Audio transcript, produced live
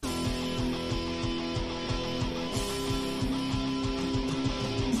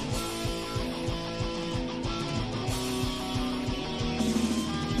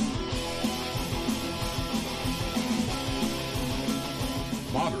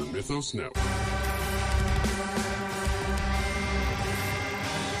Mythos Network.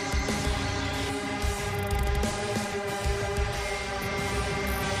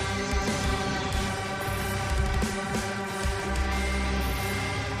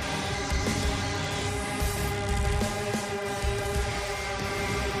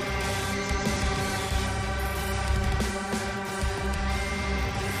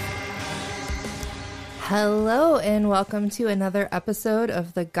 Hello and welcome to another episode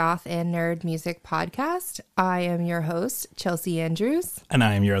of the Goth and Nerd Music Podcast. I am your host, Chelsea Andrews. And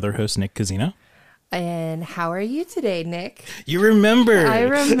I am your other host, Nick Casino. And how are you today, Nick? You remembered. I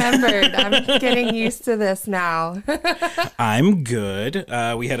remembered. I'm getting used to this now. I'm good.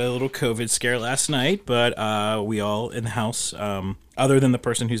 We had a little COVID scare last night, but we all in the house, other than the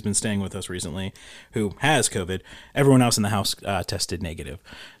person who's been staying with us recently, who has COVID, everyone else in the house tested negative.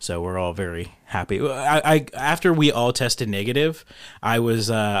 So we're all very happy. I after we all tested negative, I was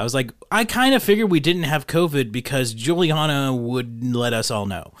like, I kind of figured we didn't have COVID because Juliana would let us all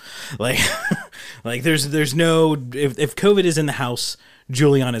know. Like there's no, if COVID is in the house,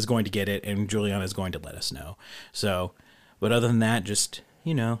 Juliana is going to get it, and Juliana is going to let us know. So, but other than that, just,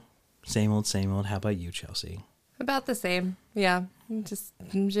 you know, same old, same old. How about you, Chelsea? About the same. Yeah. I'm just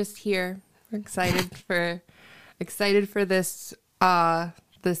here. We're excited for this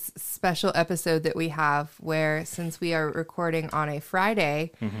this special episode that we have, where since we are recording on a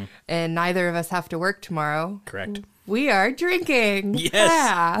Friday and neither of us have to work tomorrow. Correct. We are drinking. Yes.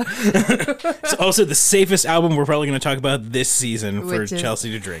 Yeah. It's also the safest album we're probably going to talk about this season for Chelsea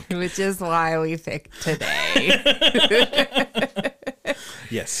to drink. Which is why we picked today.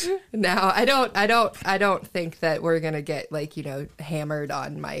 Yes. Now, I don't think that we're going to get, like, you know, hammered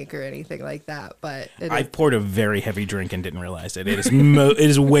on mic or anything like that, but I poured a very heavy drink and didn't realize it. It is it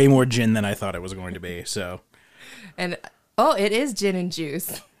is way more gin than I thought it was going to be. So. And it is gin and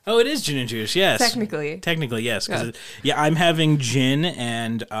juice. Oh, it is gin and juice, yes. Technically, yes. Yeah, I'm having gin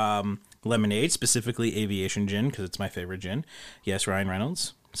and lemonade, specifically aviation gin, because it's my favorite gin. Yes, Ryan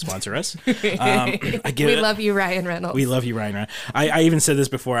Reynolds, sponsor us. We love you, Ryan Reynolds. We love you, Ryan Reynolds. I even said this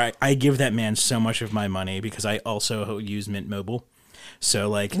before. I give that man so much of my money because I also use Mint Mobile. So,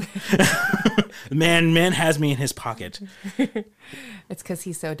 like, man has me in his pocket. It's because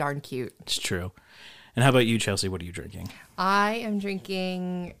he's so darn cute. It's true. And how about you, Chelsea? What are you drinking? I am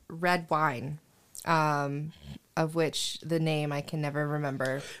drinking red wine, of which the name I can never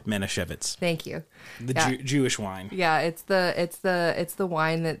remember. Manischewitz. Thank you. The Jewish wine. Yeah, it's the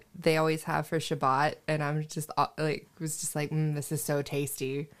wine that they always have for Shabbat, and I'm just this is so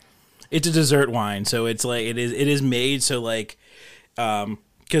tasty. It's a dessert wine, so it's like it is made so, like,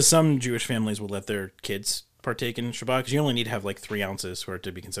 because some Jewish families will let their kids partake in Shabbat, because you only need to have like 3 ounces for it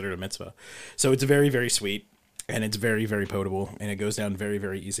to be considered a mitzvah. So it's very, very sweet, and it's very, very potable, and it goes down very,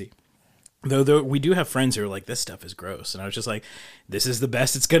 very easy. Though we do have friends who are like, this stuff is gross, and I was just like, this is the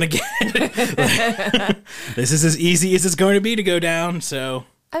best it's gonna get. This is as easy as it's going to be to go down. So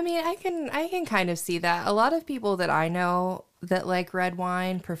I mean, I can kind of see that. A lot of people that I know that like red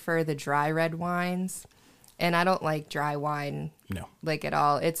wine prefer the dry red wines. And I don't like dry wine, like, at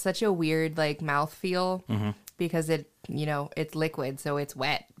all. It's such a weird, like, mouthfeel because it, you know, it's liquid, so it's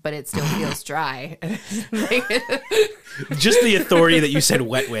wet, but it still feels dry. Just the authority that you said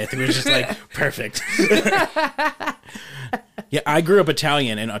wet with, it was just like, perfect. Yeah, I grew up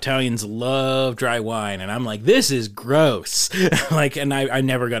Italian, and Italians love dry wine, and I'm like, this is gross. Like, and I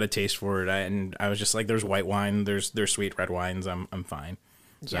never got a taste for it, and I was just like, there's white wine, there's sweet red wines, I'm fine.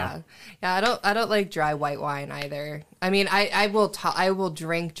 So. Yeah. I don't like dry white wine either. I mean, I will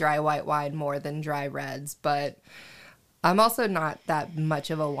drink dry white wine more than dry reds, but I'm also not that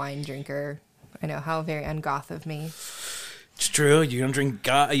much of a wine drinker. I know, how very ungoth of me. It's true. You don't drink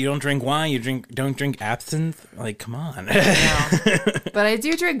wine. You don't drink absinthe. Like, come on. No. But I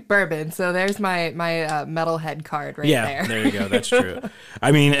do drink bourbon, so there's my metalhead card right there. Yeah, there you go. That's true.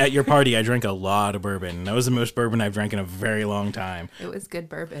 I mean, at your party, I drank a lot of bourbon. That was the most bourbon I've drank in a very long time. It was good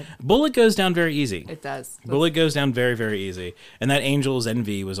bourbon. Bullet goes down very easy. It does. Bullet goes down very, very easy. And that Angel's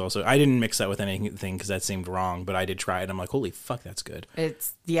Envy was also, I didn't mix that with anything because that seemed wrong, but I did try it. I'm like, holy fuck, that's good.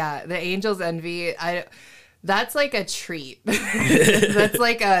 The Angel's Envy, that's like a treat. That's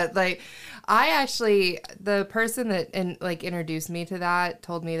the person that introduced me to that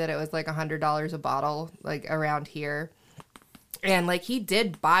told me that it was like $100 a bottle, like, around here. And like, he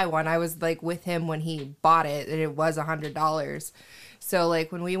did buy one. I was like with him when he bought it, and it was $100. So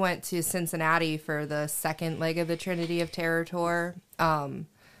like, when we went to Cincinnati for the second leg of the Trinity of Terror tour,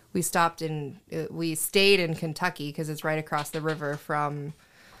 we stayed in Kentucky because it's right across the river from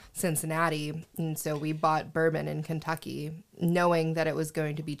Cincinnati. And so we bought bourbon in Kentucky, knowing that it was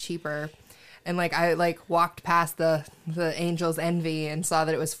going to be cheaper. And like I like walked past the Angel's Envy and saw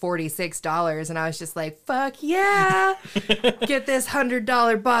that it was $46, and I was just like, "Fuck yeah! Get this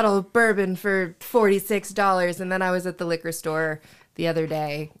 $100 bottle of bourbon for $46." And then I was at the liquor store the other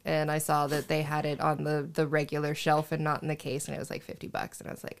day, and I saw that they had it on the regular shelf and not in the case, and it was like $50, and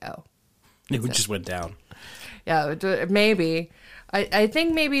I was like, "Oh." It just went down. Yeah, maybe. I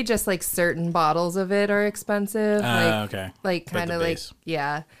think maybe just like certain bottles of it are expensive. Okay. Like kind of like base.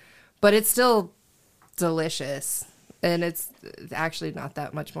 yeah. But it's still delicious, and it's actually not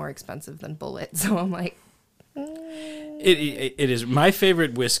that much more expensive than Bullet. So I'm like, It is my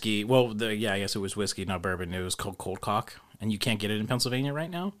favorite whiskey. Well, I guess it was whiskey, not bourbon. It was called Cold Cock, and you can't get it in Pennsylvania right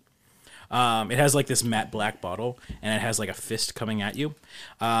now. It has like this matte black bottle, and it has like a fist coming at you.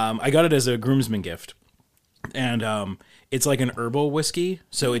 I got it as a groomsman gift, and it's like an herbal whiskey,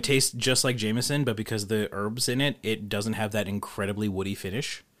 so it tastes just like Jameson, but because the herbs in it, it doesn't have that incredibly woody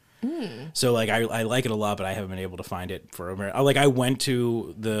finish. So like I like it a lot, but I haven't been able to find it for like I went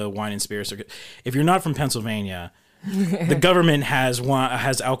to the wine and spirits circuit. If you're not from Pennsylvania, the government has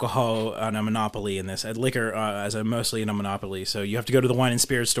alcohol on a monopoly in this, liquor as a mostly in a monopoly. So you have to go to the wine and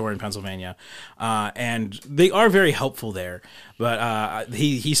spirits store in Pennsylvania, and they are very helpful there. But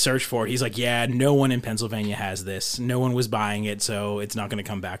he searched for it. He's like, yeah, no one in Pennsylvania has this. No one was buying it, so it's not going to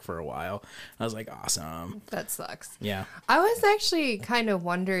come back for a while. I was like, awesome. that sucks. Yeah. I was actually kind of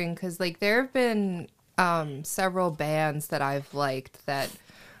wondering because like there have been several bands that I've liked that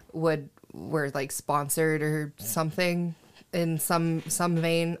were like sponsored or something in some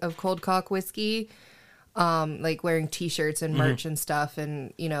vein of Cold Cock whiskey, like wearing t-shirts and merch and stuff,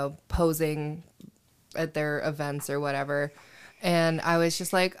 and posing at their events or whatever. And I was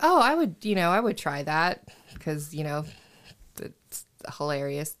just like, oh, I would try that because it's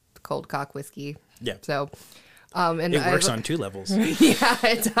hilarious Cold Cock whiskey. Yeah. So and It works on two levels. yeah,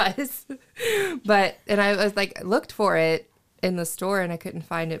 it does. And I was like, looked for it in the store and I couldn't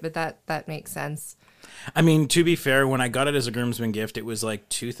find it, but that makes sense. I mean, to be fair, when I got it as a groomsman gift, it was like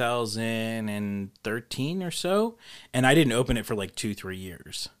 2013 or so, and I didn't open it for like 2-3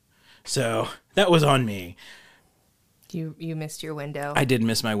 years. So that was on me. You missed your window. I did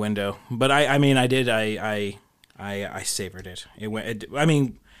miss my window, but I mean, I did. I savored it.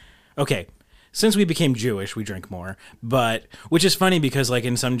 Okay. Since we became Jewish, we drink more, but which is funny because like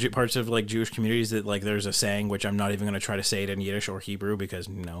in some parts of like Jewish communities that like there's a saying, which I'm not even going to try to say it in Yiddish or Hebrew because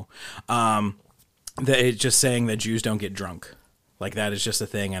that it's just saying that Jews don't get drunk. Like that is just a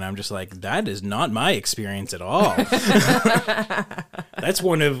thing. And I'm just like, that is not my experience at all. That's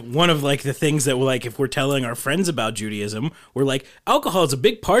one of like the things that like, if we're telling our friends about Judaism, we're like, alcohol is a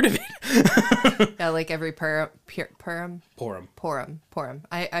big part of it. Yeah, like every Purim.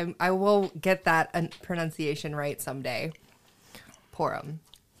 I will get that pronunciation right someday. Purim.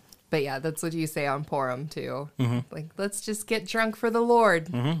 But yeah, that's what you say on Purim too. Mm-hmm. Like, let's just get drunk for the Lord.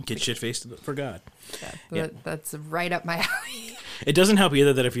 Mm-hmm. Get shit-faced for God. Yeah. That's right up my alley. It doesn't help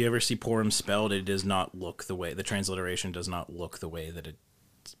either that if you ever see Purim spelled, it does not look the way, the transliteration does not look the way that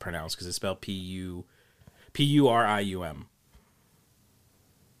it's pronounced because it's spelled Purim.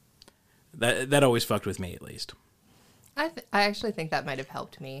 That always fucked with me, at least. I actually think that might have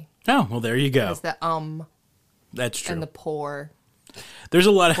helped me. Oh, well, there you go. It's the That's true. and the pour. There's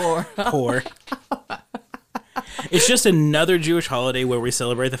a lot of poor. It's just another Jewish holiday where we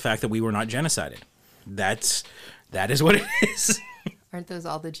celebrate the fact that we were not genocided. That is what it is. Aren't those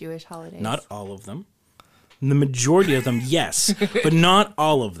all the Jewish holidays? Not all of them. The majority of them, yes, but not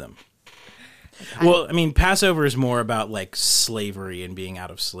all of them. Well, I mean, Passover is more about like slavery and being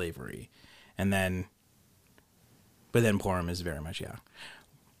out of slavery, but then Purim is very much yeah.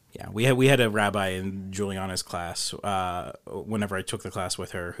 We had a rabbi in Juliana's class whenever I took the class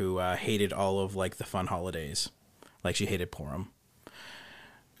with her who hated all of like the fun holidays, like she hated Purim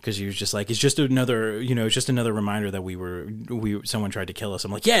because she was just like it's just another reminder that someone tried to kill us.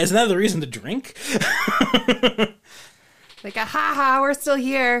 I'm like, yeah, isn't that the reason to drink? Like we're still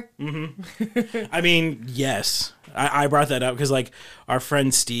here. Mm-hmm. I mean, yes, I brought that up because like our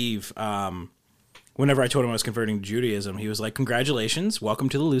friend Steve. Whenever I told him I was converting to Judaism, he was like, congratulations, welcome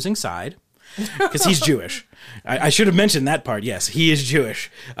to the losing side. Because he's Jewish. I should have mentioned that part. Yes, he is Jewish.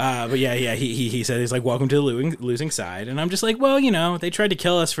 But yeah, he said, he's like, welcome to the losing side. And I'm just like, well, they tried to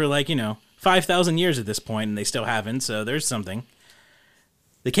kill us for like, 5,000 years at this point, and they still haven't, so there's something.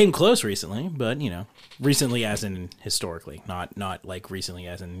 They came close recently, but, recently as in historically, not like recently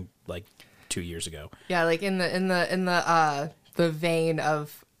as in like 2 years ago. Yeah, like in the vein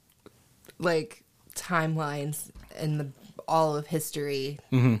of like timelines in all of history,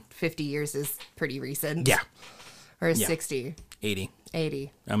 50 years is pretty recent. Yeah. Or 60. 80.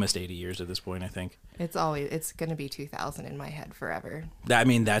 80. Almost 80 years at this point, I think. It's going to be 2000 in my head forever. I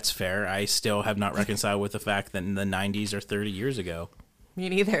mean, that's fair. I still have not reconciled with the fact that the 90s are 30 years ago. Me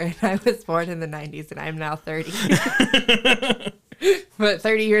neither. And I was born in the 90s and I'm now 30. But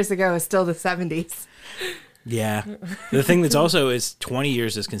 30 years ago is still the 70s. Yeah. The thing that's also is 20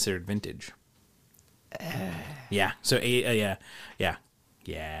 years is considered vintage. Yeah. So, yeah. Yeah.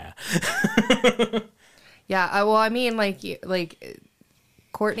 Yeah. Yeah. Well, I mean, like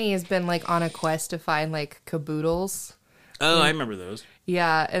Courtney has been like on a quest to find like caboodles. Oh, I remember those.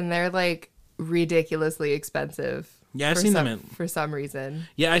 Yeah. And they're like ridiculously expensive. Yeah, I've seen them for some reason.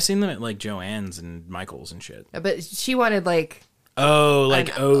 Yeah, I've seen them at like Joann's and Michael's and shit. But she wanted like... Oh,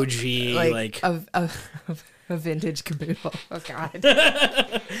 like OG, like... A vintage caboodle. Oh, God.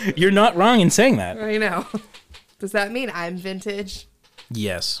 You're not wrong in saying that. I know. Does that mean I'm vintage?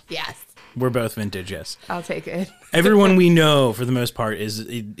 Yes. Yes. We're both vintage, yes. I'll take it. Everyone we know, for the most part, is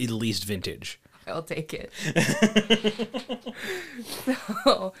at least vintage. I'll take it.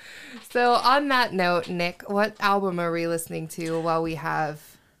 So on that note, Nick, what album are we listening to while we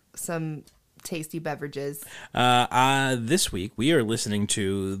have some tasty beverages? This week, we are listening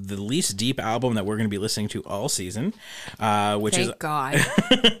to the least deep album that we're going to be listening to all season, which Thank God.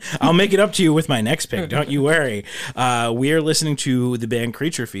 I'll make it up to you with my next pick. Don't you worry. We are listening to the band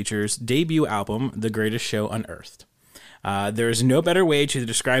Creature Feature's debut album, The Greatest Show Unearthed. There is no better way to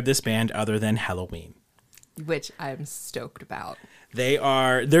describe this band other than Halloween. Which I'm stoked about.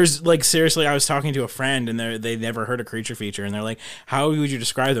 There's like, seriously, I was talking to a friend and they never heard a Creature Feature and they're like, how would you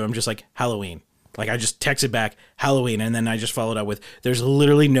describe them? I'm just like, Halloween. Like, I just texted back Halloween and then I just followed up with, there's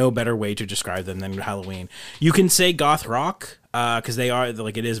literally no better way to describe them than Halloween. You can say goth rock, because they are,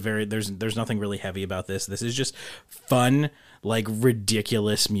 like, it is very, there's nothing really heavy about this. This is just fun, like,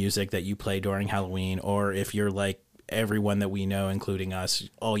 ridiculous music that you play during Halloween, or if you're like everyone that we know, including us,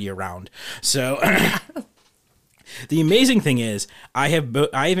 all year round. So... The amazing thing is, I have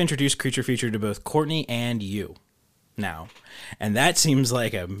introduced Creature Feature to both Courtney and you now, and that seems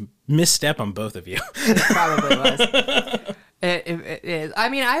like a misstep on both of you. It probably was. It is. I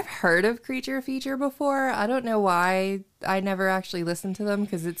mean, I've heard of Creature Feature before. I don't know why I never actually listened to them,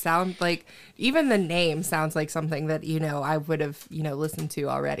 because it sounds like, even the name sounds like something that, I would have, listened to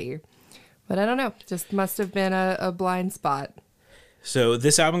already. But I don't know. Just must have been a blind spot. So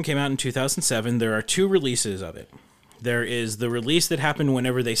this album came out in 2007. There are two releases of it. There is the release that happened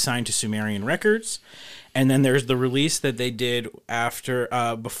whenever they signed to Sumerian Records, and then there's the release that they did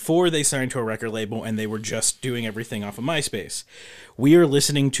before they signed to a record label and they were just doing everything off of MySpace. We are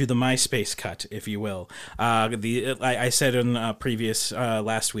listening to the MySpace cut, if you will. I said in previous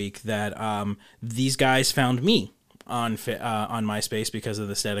last week that these guys found me on MySpace because of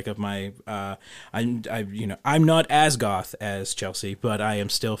the aesthetic of my I'm not as goth as Chelsea, but I am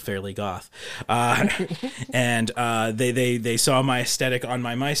still fairly goth, and they saw my aesthetic on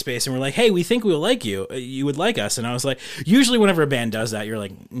my MySpace and were like, hey, we think we'll like you would like us. And I was like, usually whenever a band does that, you're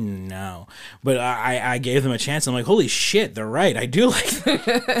like, no, but I gave them a chance. I'm like, holy shit, they're right, I do like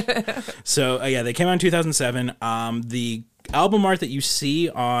them. So yeah, they came out in 2007. The album art that you see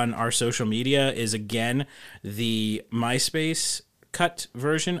on our social media is, again, the MySpace cut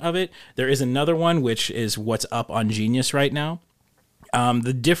version of it. There is another one, which is what's up on Genius right now.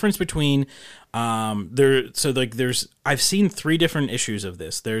 The difference between I've seen 3 different issues of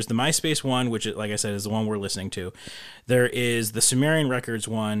this. There's the MySpace one, which, like I said, is the one we're listening to. There is the Sumerian Records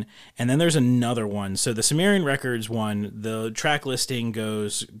one, and then there's another one. So the Sumerian Records one, the track listing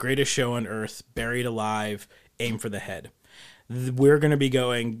goes Greatest Show on Earth, Buried Alive, Aim for the Head. We're going to be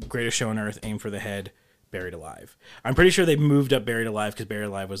going Greatest Show on Earth, Aim for the Head, Buried Alive. I'm pretty sure they moved up Buried Alive because Buried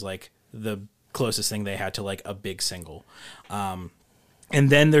Alive was like the closest thing they had to like a big single. And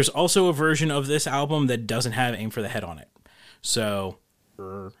then there's also a version of this album that doesn't have Aim for the Head on it. So,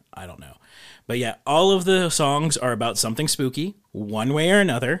 I don't know. But yeah, all of the songs are about something spooky, one way or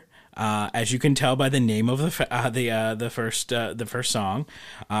another. As you can tell by the name of the first song.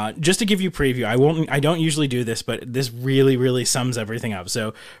 Just to give you a preview, I don't usually do this, but this really, really sums everything up.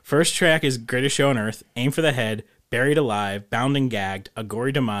 So, first track is Greatest Show on Earth, Aim for the Head, Buried Alive, Bound and Gagged, A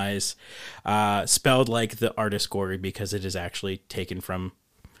Gory Demise, spelled like the artist Gory because it is actually taken from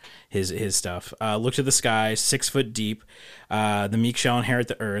his stuff. Look to the Sky, 6 Foot Deep, The Meek Shall Inherit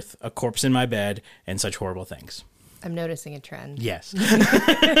the Earth, A Corpse in My Bed, and Such Horrible Things. I'm noticing a trend. Yes.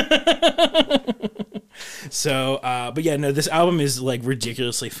 So, but yeah, no, this album is like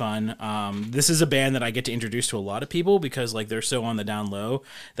ridiculously fun. This is a band that I get to introduce to a lot of people because like they're so on the down low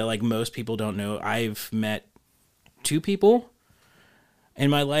that like most people don't know. I've met two people in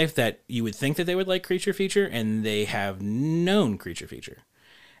my life that you would think that they would like Creature Feature, and they have known Creature Feature.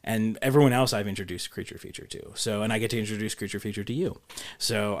 And everyone else I've introduced Creature Feature to. So, and I get to introduce Creature Feature to you.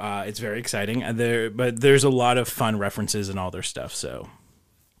 So, it's very exciting. But there's a lot of fun references and all their stuff. So,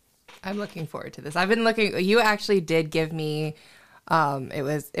 I'm looking forward to this. I've been looking. You actually did give me.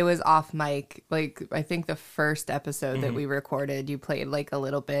 It was off mic. Like, I think the first episode that we recorded, you played like a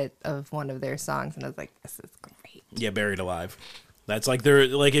little bit of one of their songs, and I was like, "This is great." yeah, Buried Alive. That's like they're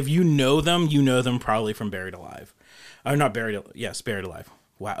like, if you know them probably from Buried Alive. Oh, not Buried. Yes, Buried Alive.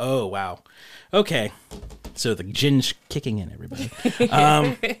 Wow. Oh, wow. Okay. So the gin's kicking in, everybody.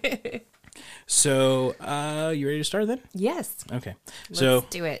 So, you ready to start then? Yes. Okay. Let's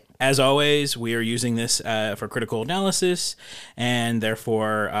do it. As always, we are using this for critical analysis, and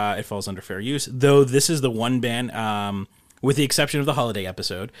therefore it falls under fair use. Though this is the one band, with the exception of the holiday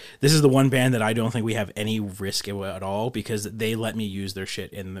episode, this is the one band that I don't think we have any risk at all, because they let me use their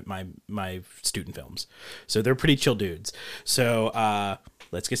shit in my student films. So they're pretty chill dudes. So,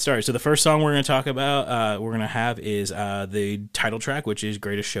 let's get started. So the first song we're going to talk about, we're going to have is the title track, which is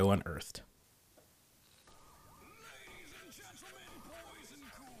Greatest Show Unearthed.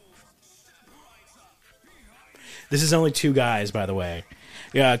 This is only two guys, by the way.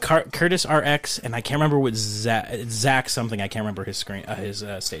 Yeah, Curtis RX, and I can't remember what Zach something. I can't remember his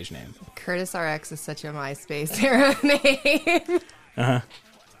stage name. Curtis RX is such a MySpace era name. Uh-huh.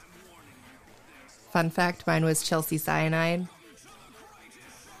 Fun fact, mine was Chelsea Cyanide.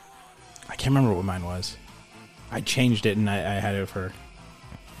 I can't remember what mine was. I changed it, and I had it for her.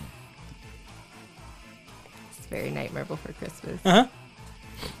 It's very Nightmare Before Christmas. Uh-huh.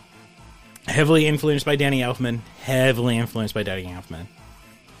 Heavily influenced by Danny Elfman. Heavily influenced by Danny Elfman.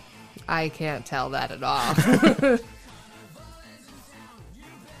 I can't tell that at all.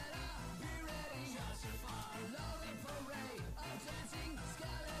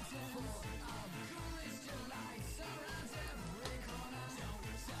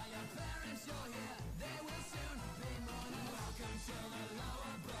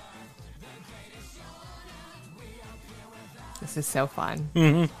 This is so fun.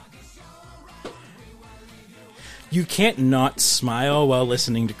 Mm-hmm. You can't not smile while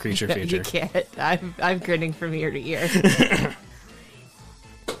listening to Creature Feature. You can't. I'm grinning from ear to ear.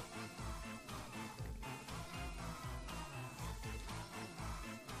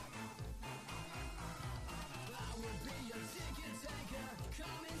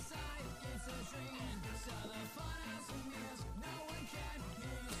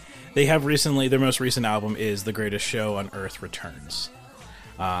 They have recently, their most recent album is The Greatest Show on Earth Returns.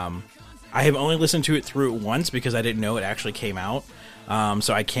 I have only listened to it through it once because I didn't know it actually came out.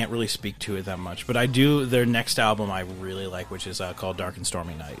 So I can't really speak to it that much. But I do, their next album I really like, which is called Dark and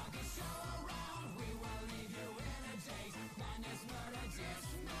Stormy Night.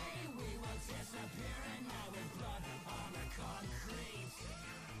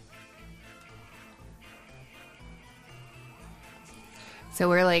 So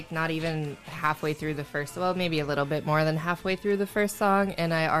we're like not even halfway through the first, well, maybe a little bit more than halfway through the first song,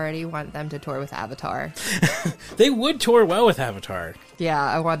 and I already want them to tour with Avatar. They would tour well with Avatar. Yeah,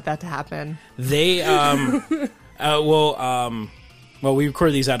 I want that to happen. They, well, we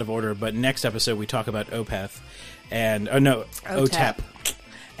record these out of order, but next episode we talk about Opeth and, OTEP.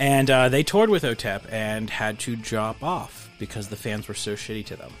 And they toured with OTEP and had to drop off because the fans were so shitty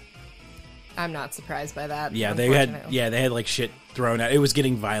to them. I'm not surprised by that. Yeah, they had like shit thrown out. It was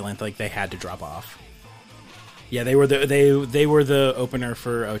getting violent. Like they had to drop off. Yeah, they were the opener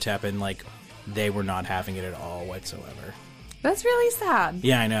for OTEP, and like they were not having it at all whatsoever. That's really sad.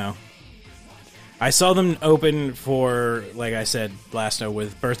 Yeah, I know. I saw them open for, like I said last night,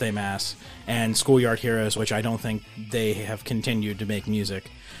 with Birthday Mass and Schoolyard Heroes, which I don't think they have continued to make music.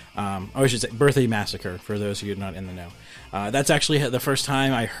 I should say Birthday Massacre, for those of you not in the know. That's actually the first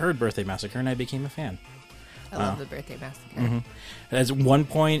time I heard Birthday Massacre, and I became a fan. I love the Birthday Massacre. Mm-hmm. At one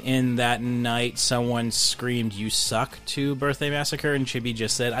point in that night, someone screamed, "You suck," to Birthday Massacre, and Chibi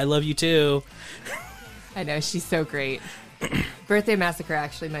just said, "I love you too." I know, she's so great. Birthday Massacre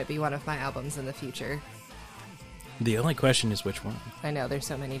actually might be one of my albums in the future. The only question is which one. I know, there's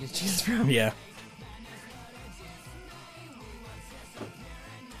so many to choose from. Yeah.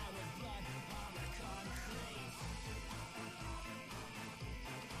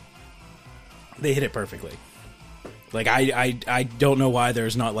 They hit it perfectly. Like, I don't know why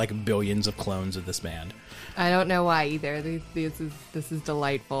there's not, like, billions of clones of this band. I don't know why either. This is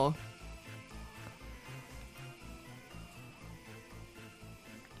delightful.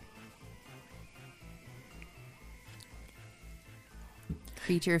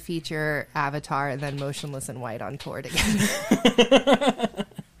 feature, Avatar, and then Motionless in White on tour together.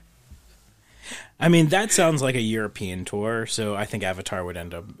 I mean, that sounds like a European tour, so I think Avatar would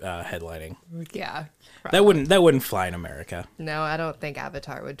end up headlining. Yeah. Probably. That wouldn't fly in America. No, I don't think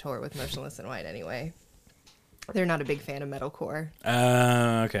Avatar would tour with Motionless in White anyway. They're not a big fan of metalcore.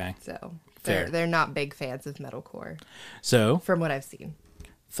 Okay. So Fair. they're not big fans of metalcore. So, From what I've seen.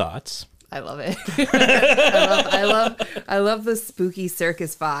 thoughts? I love it. I love the spooky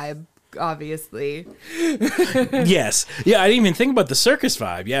circus vibe, obviously. Yes. Yeah, I didn't even think about the circus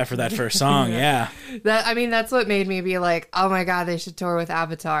vibe. Yeah, for that first song. Yeah. That's what made me be like, oh my God, they should tour with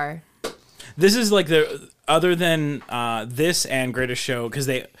Avatar. This is like other than this and Greatest Show, because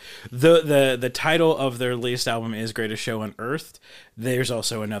the title of their latest album is Greatest Show Unearthed. There's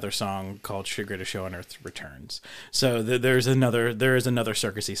also another song called Greatest Show Unearthed Returns. So there is another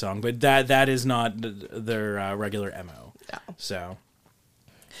circusy song, but that is not their regular MO. No. So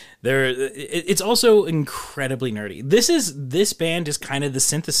it's also incredibly nerdy. This band is kind of the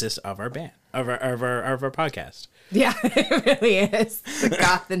synthesis of our band of our podcast. Yeah, it really is. The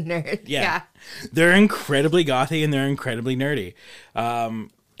goth and nerd. Yeah. They're incredibly gothy and they're incredibly nerdy.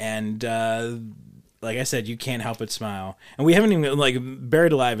 Like I said, you can't help but smile. And we haven't even, like,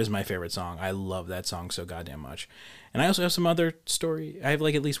 Buried Alive is my favorite song. I love that song so goddamn much. And I also have some other story. I have,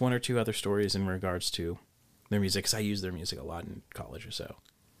 like, at least one or two other stories in regards to their music, because I use their music a lot in college or so.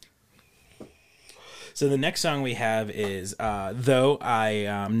 So the next song we have is, though I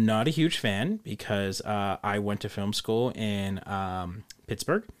am not a huge fan, because I went to film school in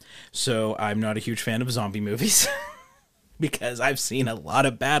Pittsburgh, so I'm not a huge fan of zombie movies, because I've seen a lot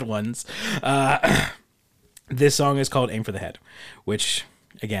of bad ones. This song is called Aim for the Head, which,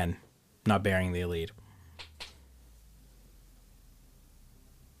 again, not bearing the lead.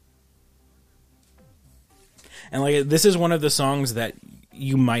 And like, this is one of the songs that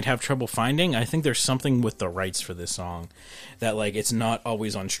you might have trouble finding. I think there's something with the rights for this song that, like, it's not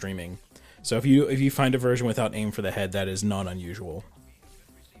always on streaming. So if you find a version without Aim for the Head, that is not unusual.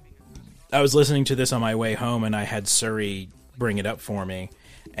 I was listening to this on my way home, and I had Surrey bring it up for me,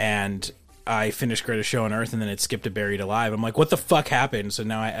 and I finished Greatest Show on Earth, and then it skipped to Buried Alive. I'm like, what the fuck happened? So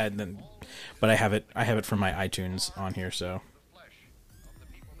now I have it from my iTunes on here. So.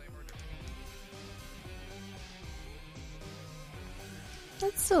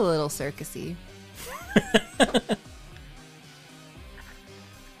 That's still a little circusy.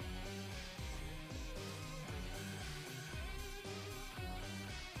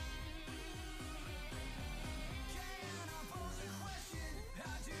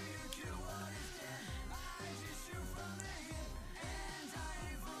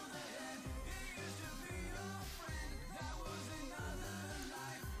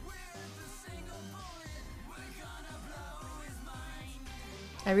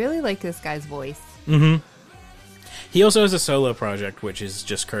 I really like this guy's voice. Mm-hmm. He also has a solo project, which is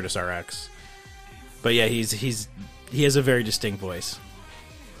just Curtis RX. But yeah, he has a very distinct voice.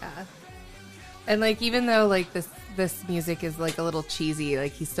 Yeah. And like, even though like this music is like a little cheesy,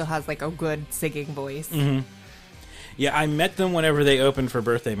 like he still has like a good singing voice. Mm-hmm. Yeah, I met them whenever they opened for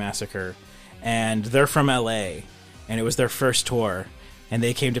Birthday Massacre, and they're from LA, and it was their first tour, and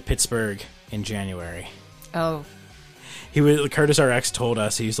they came to Pittsburgh in January. Oh. Curtis RX told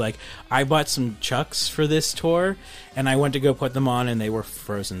us, he's like, I bought some Chucks for this tour, and I went to go put them on, and they were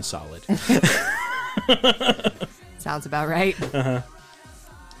frozen solid. Sounds about right. Uh-huh.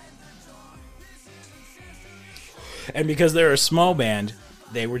 And because they're a small band,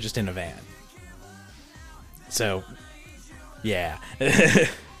 they were just in a van. So, yeah.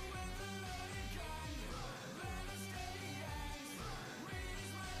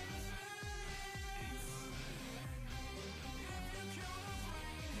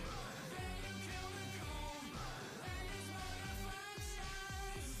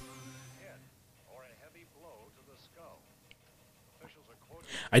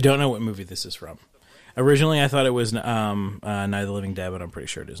 I don't know what movie this is from. Originally, I thought it was Night of the Living Dead, but I'm pretty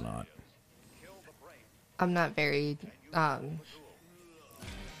sure it is not. I'm not very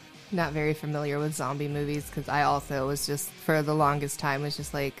familiar with zombie movies, because I also was just, for the longest time, was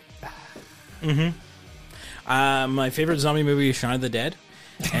just like... Mm-hmm. My favorite zombie movie is Shaun of the Dead.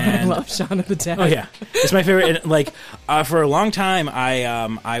 And I love Shaun of the Dead. Oh, yeah. It's my favorite. And, like, for a long time,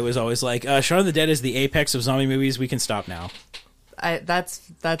 I was always like, Shaun of the Dead is the apex of zombie movies. We can stop now.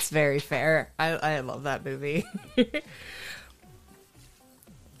 That's very fair. I love that movie.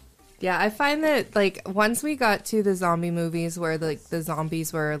 Yeah, I find that, like, once we got to the zombie movies where, like, the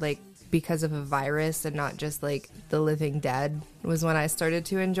zombies were, like, because of a virus and not just, like, the living dead, was when I started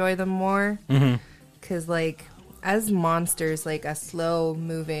to enjoy them more. Mm-hmm. Because, like, as monsters, like a slow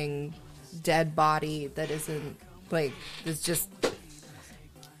moving dead body that isn't like is just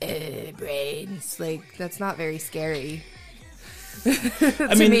brains. Like that's not very scary.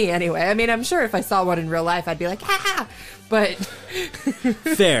 To me anyway. I mean, I'm sure if I saw one in real life I'd be like, ha! But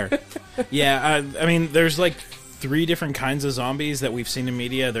fair. Yeah, I mean, there's like 3 different kinds of zombies that we've seen in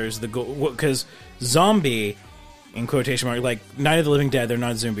media. There's the because zombie, in quotation mark, like Night of the Living Dead, they're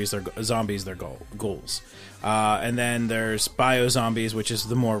not zombies, they're zombies, they're ghouls. And then there's bio-zombies, which is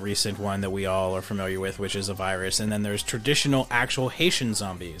the more recent one that we all are familiar with, which is a virus. And then there's traditional, actual Haitian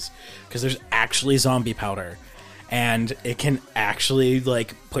zombies, because there's actually zombie powder. And it can actually,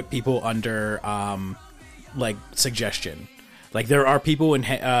 like, put people under, like, suggestion. Like, there are people in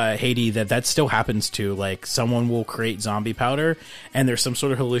Haiti that still happens to. Like, someone will create zombie powder, and there's some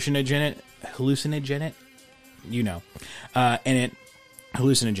sort of hallucinogenic, you know, and it,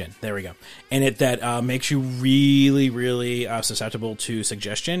 hallucinogen, there we go, and it that makes you really, really susceptible to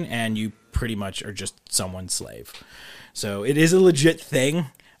suggestion, and you pretty much are just someone's slave. So it is a legit thing.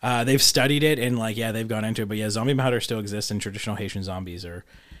 They've studied it, and like, yeah, they've gone into it, but yeah, zombie powder still exists, and traditional Haitian zombies are.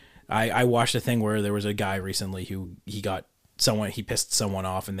 I watched a thing where there was a guy recently who he pissed someone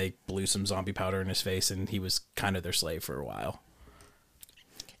off, and they blew some zombie powder in his face, and he was kind of their slave for a while.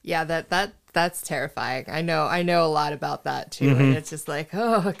 Yeah, that's terrifying. I know a lot about that too, and it's just like,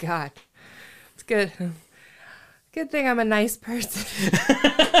 oh god, it's good. Good thing I'm a nice person.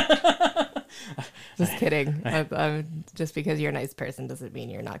 Just kidding. I'm just because you're a nice person doesn't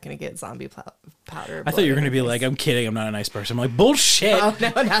mean you're not going to get zombie powder. I thought you were going to be like, I'm kidding, I'm not a nice person. I'm like, bullshit. Oh, no,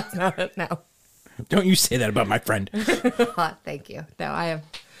 that's not. No. Don't you say that about my friend. Thank you. No, I am.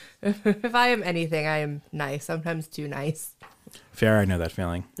 If I am anything, I am nice. Sometimes too nice. Fair, I know that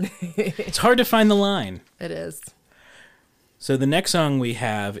feeling. It's hard to find the line. It is. So the next song we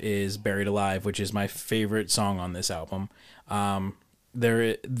have is Buried Alive, which is my favorite song on this album.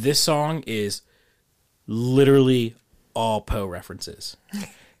 This song is literally all Poe references.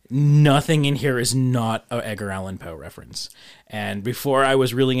 Nothing in here is not an Edgar Allan Poe reference. And before I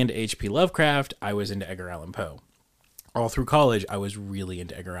was really into H.P. Lovecraft, I was into Edgar Allan Poe. All through college, I was really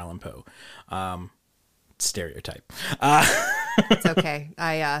into Edgar Allan Poe. Stereotype. It's okay.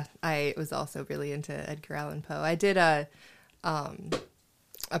 I was also really into Edgar Allan Poe. I did a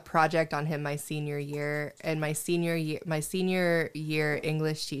project on him my senior year, and my senior year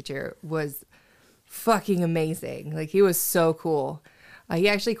English teacher was fucking amazing. Like, he was so cool. He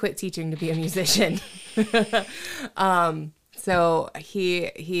actually quit teaching to be a musician. So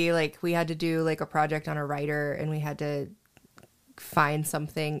he like, we had to do like a project on a writer, and we had to find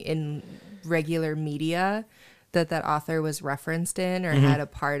something in regular media that author was referenced in or had a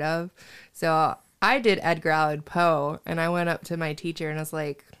part of. So I did Edgar Allan Poe, and I went up to my teacher and I was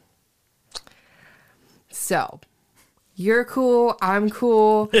like, so you're cool, I'm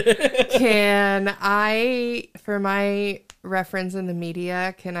cool. Can I, for my reference in the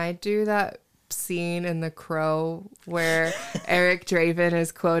media, can I do that scene in The Crow where Eric Draven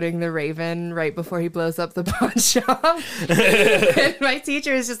is quoting the Raven right before he blows up the pawn shop? And my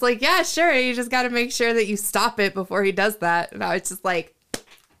teacher is just like, yeah, sure. You just got to make sure that you stop it before he does that. And I was just like,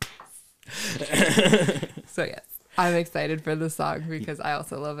 so yes, I'm excited for the song because I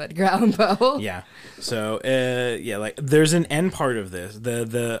also love Edgar Allan Poe. Yeah. So yeah, like there's an end part of this.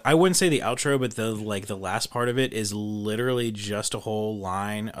 The I wouldn't say the outro, but the last part of it is literally just a whole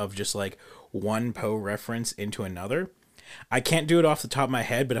line of just like one Poe reference into another. I can't do it off the top of my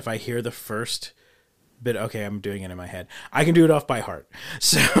head, but if I hear the first bit, okay, I'm doing it in my head. I can do it off by heart.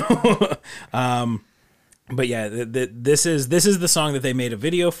 So, but yeah, this is the song that they made a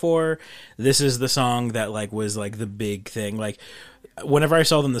video for. This is the song that like was like the big thing. Like whenever I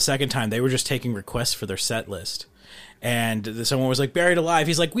saw them the second time, they were just taking requests for their set list. And someone was like, Buried Alive.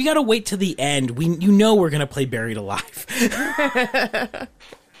 He's like, we got to wait to the end. We're going to play Buried Alive.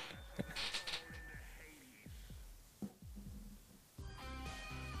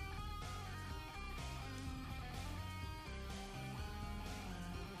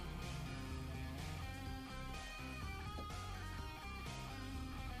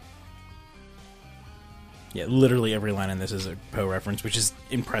 Yeah, literally every line in this is a Poe reference, which is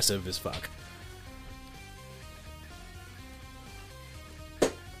impressive as fuck.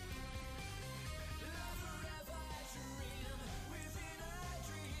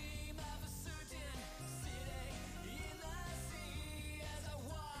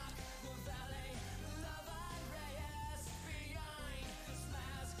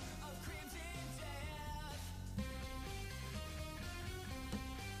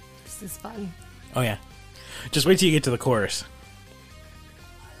 This is fun. Oh, yeah. Just wait till you get to the chorus.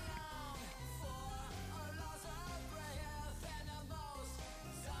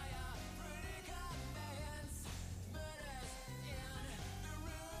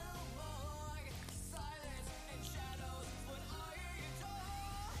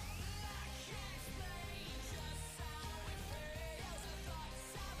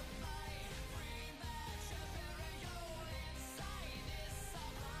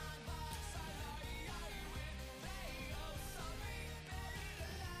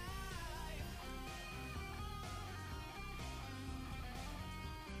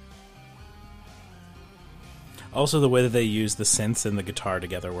 Also, the way that they use the synths and the guitar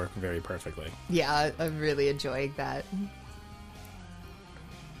together work very perfectly. Yeah, I'm really enjoying that.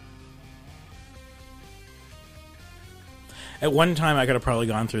 At one time, I could have probably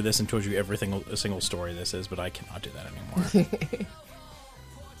gone through this and told you every single story this is, but I cannot do that anymore.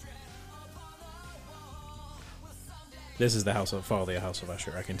 This is the House of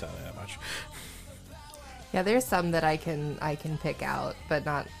Usher. I can tell you that much. Yeah, there's some that I can pick out, but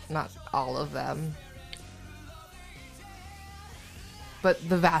not all of them. But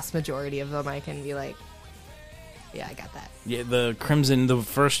the vast majority of them, I can be like, yeah, I got that. Yeah, the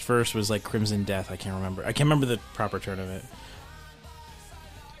first verse was like Crimson Death. I can't remember the proper turn of it.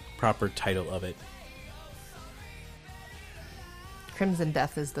 Proper title of it. Crimson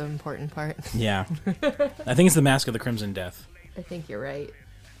Death is the important part. Yeah. I think it's the Mask of the Crimson Death. I think you're right.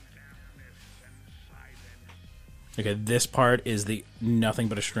 Okay, this part is the nothing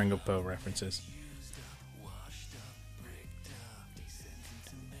but a string of Poe references.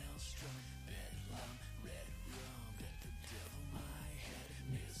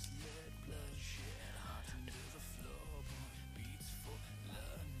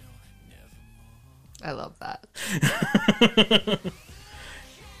 I love that.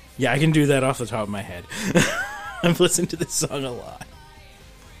 Yeah, I can do that off the top of my head. I've listened to this song a lot.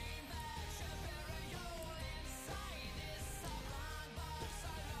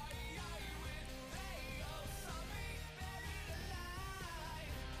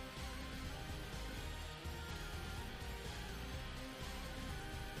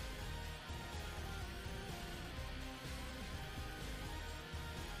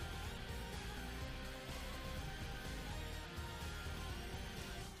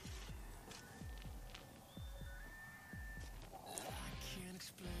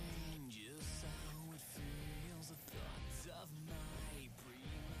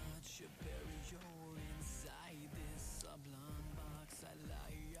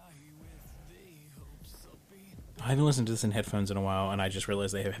 I haven't listened to this in headphones in a while, and I just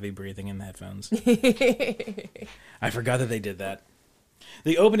realized they have heavy breathing in the headphones. I forgot that they did that.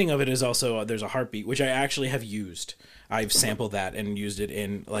 The opening of it is also, there's a heartbeat, which I actually have used. I've sampled that and used it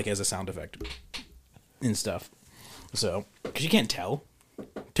in, like, as a sound effect and stuff. So, because you can't tell.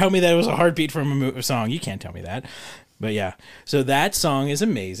 Tell me that it was a heartbeat from a song. You can't tell me that. But yeah, so that song is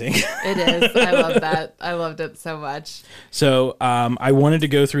amazing. It is. I love that. I loved it so much. So I wanted to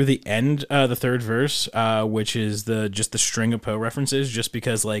go through the end, the third verse, which is just the string of Poe references, just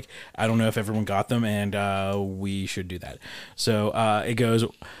because like I don't know if everyone got them, and we should do that. So it goes,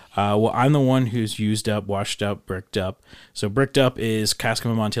 well, I'm the one who's used up, washed up, bricked up. So bricked up is Cask of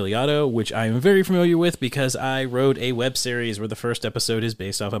Amontillado, which I am very familiar with because I wrote a web series where the first episode is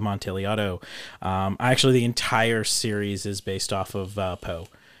based off of Amontillado. Actually, the entire series is based off of Poe.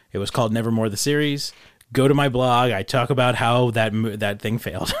 It was called Nevermore the series. Go to my blog. I talk about how that thing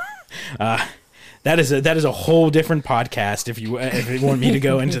failed. That is a whole different podcast if you want me to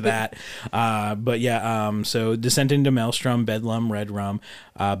go into that. But yeah, so Descent into Maelstrom, Bedlam, Red Rum,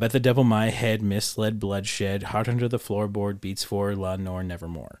 Bet the Devil My Head, Misled, Bloodshed, Heart Under the Floorboard, Beats for La Nor,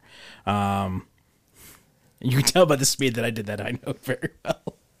 Nevermore. You can tell by the speed that I did that. I know very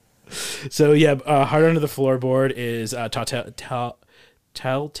well. So yeah, Heart Under the Floorboard is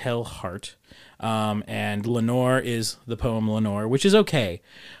Telltale Heart. And Lenore is the poem Lenore, which is okay.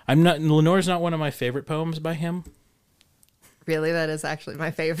 Lenore's not one of my favorite poems by him. Really, that is actually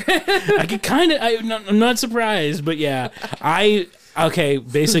my favorite. I could I'm not surprised, but yeah,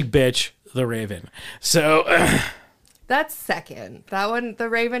 basic bitch, the Raven. So that's second. That one, the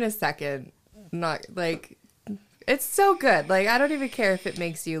Raven is second. Not like, it's so good. Like, I don't even care if it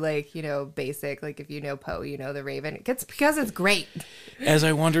makes you like, basic. Like if you know Poe, you know the Raven. It's because it's great. As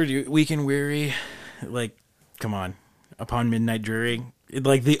I wandered, weak and weary, like, come on, upon midnight dreary.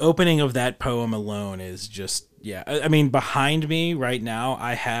 Like the opening of that poem alone is just, yeah. I mean, behind me right now,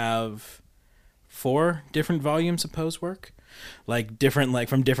 I have 4 different volumes of Poe's work, like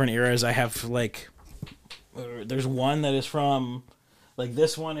from different eras. I have like, there's one that is from. Like,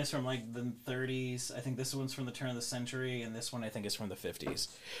 this one is from, like, the 30s. I think this one's from the turn of the century, and this one I think is from the 50s.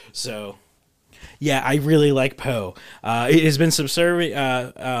 So, yeah, I really like Poe. It has been subservient.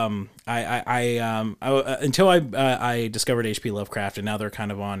 Until I discovered H.P. Lovecraft, and now they're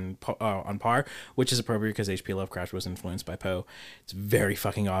kind of on par, which is appropriate because H.P. Lovecraft was influenced by Poe. It's very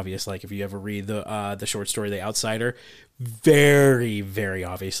fucking obvious. Like, if you ever read the short story The Outsider, very, very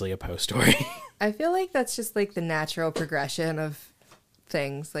obviously a Poe story. I feel like that's just, like, the natural progression of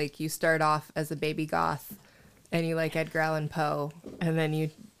things. Like, you start off as a baby goth and you like Edgar Allan Poe, and then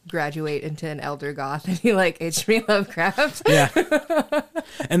you graduate into an elder goth and you like H.P. Lovecraft. Yeah.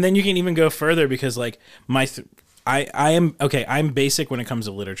 And then you can even go further because like I am okay. I'm basic when it comes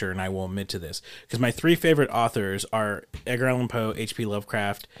to literature, and I will admit to this because my 3 favorite authors are Edgar Allan Poe, H.P.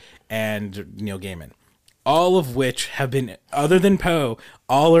 Lovecraft, and Neil Gaiman. All of which have been, other than Poe,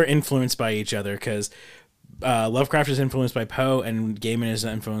 all are influenced by each other because Lovecraft is influenced by Poe, and Gaiman is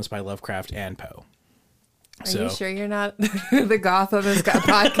influenced by Lovecraft and Poe. Are you sure you're not the goth on this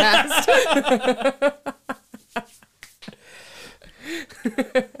podcast?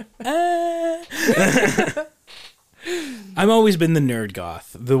 I've always been the nerd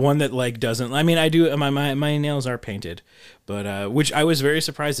goth, the one that like doesn't. I mean, I do. My nails are painted, but which I was very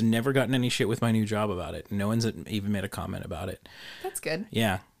surprised and never gotten any shit with my new job about it. No one's even made a comment about it. That's good.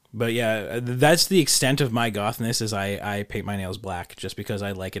 Yeah. But yeah, that's the extent of my gothness is I paint my nails black just because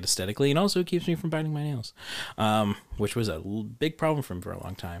I like it aesthetically, and also it keeps me from biting my nails, which was a big problem for me for a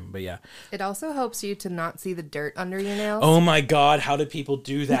long time. But yeah. It also helps you to not see the dirt under your nails. Oh my God, how do people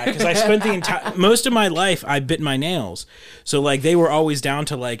do that? Because I spent the most of my life, I bit my nails. So like they were always down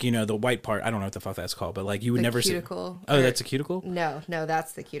to like, you know, the white part. I don't know what the fuck that's called, but like you would never cuticle, see. Oh, that's a cuticle? No,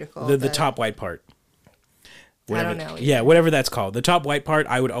 that's the cuticle. The top white part. Whatever, I don't know. Yeah, whatever that's called. The top white part,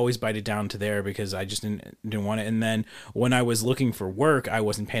 I would always bite it down to there because I just didn't want it. And then when I was looking for work, I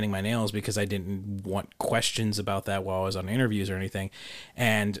wasn't painting my nails because I didn't want questions about that while I was on interviews or anything.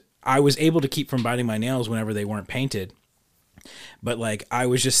 And I was able to keep from biting my nails whenever they weren't painted. But like I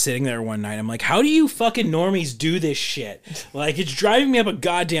was just sitting there one night, I'm like, how do you fucking normies do this shit? Like it's driving me up a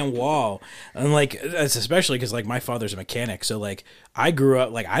goddamn wall. And like it's especially because like my father's a mechanic, so like I grew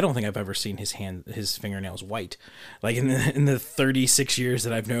up like I don't think I've ever seen his fingernails white. Like in the 36 years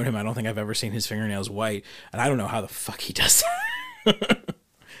that I've known him, I don't think I've ever seen his fingernails white, and I don't know how the fuck he does that.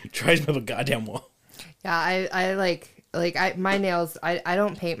 He drives me up a goddamn wall. Yeah, I my nails. I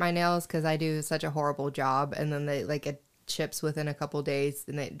don't paint my nails because I do such a horrible job, and then they like it chips within a couple days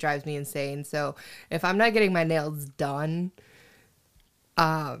and it drives me insane. So if I'm not getting my nails done,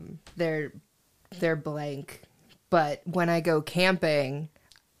 they're blank. But when I go camping,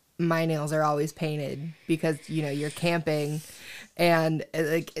 my nails are always painted because, you know, you're camping and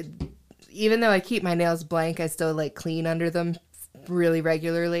like even though I keep my nails blank, I still like clean under them really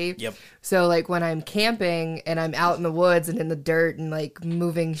regularly. Yep. So like when I'm camping and I'm out in the woods and in the dirt and like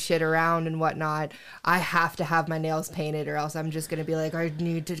moving shit around and whatnot, I have to have my nails painted or else I'm just gonna be like, I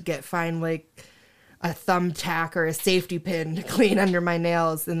need to find like a thumbtack or a safety pin to clean under my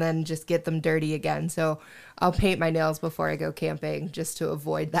nails and then just get them dirty again. So I'll paint my nails before I go camping just to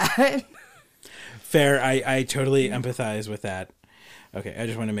avoid that. Fair. I totally empathize with that. Okay, I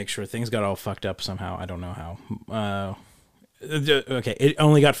just want to make sure things got all fucked up somehow. I don't know how. Okay, it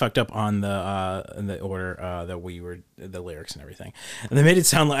only got fucked up on the order that we were the lyrics and everything, and they made it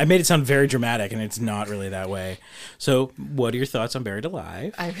sound like I made it sound very dramatic, and it's not really that way. So, what are your thoughts on Buried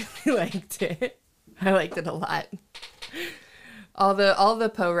Alive? I really liked it. I liked it a lot. All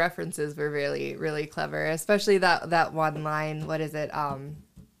the Poe references were really really clever, especially that one line. What is it?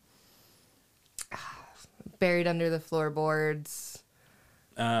 Buried under the floorboards.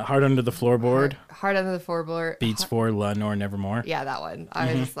 Heart Under the Floorboard. Heart Under the Floorboard. Beats for La Nor Nevermore. Yeah, that one. I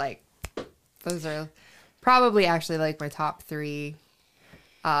was just like, those are probably actually like my top 3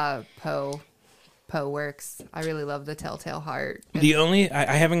 Poe works. I really love The Telltale Heart. The only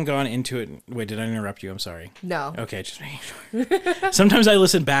I haven't gone into it. Wait, did I interrupt you? I'm sorry. No. Okay, just making sure. Sometimes I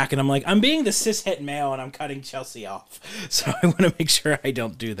listen back and I'm like, I'm being the cishet male and I'm cutting Chelsea off. So I want to make sure I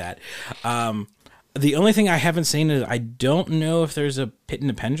don't do that. The only thing I haven't seen is I don't know if there's a Pit and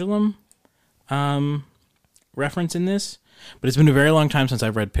the Pendulum reference in this, but it's been a very long time since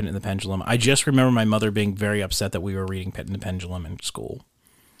I've read Pit and the Pendulum. I just remember my mother being very upset that we were reading Pit and the Pendulum in school.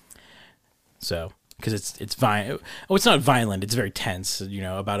 So, because it's violent. Oh, it's not violent. It's very tense, you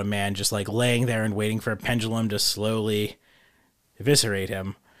know, about a man just like laying there and waiting for a pendulum to slowly eviscerate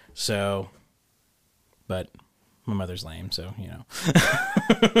him. So, but my mother's lame, so, you know.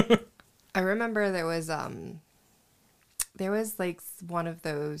 I remember there was like one of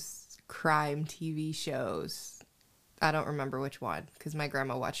those crime TV shows. I don't remember which one because my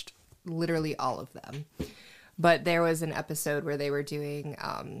grandma watched literally all of them. But there was an episode where they were doing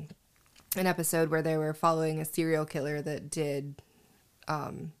following a serial killer that did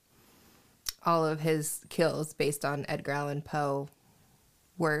all of his kills based on Edgar Allan Poe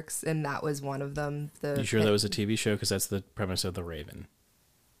works, and that was one of them. You sure that was a TV show? Because that's the premise of The Raven.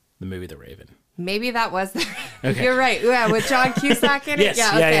 The movie The Raven. Maybe that was Okay. You're right. Yeah, with John Cusack in it. Yes.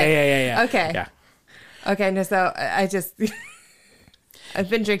 Yeah. Okay. Yeah. Okay. Yeah. Okay. No. So I just I've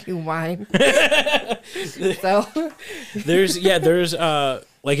been drinking wine. So there's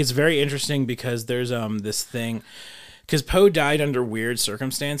like it's very interesting because there's this thing, because Poe died under weird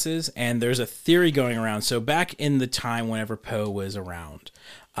circumstances, and there's a theory going around. So back in the time whenever Poe was around,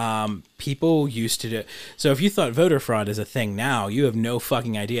 people used to do. So if you thought voter fraud is a thing now, you have no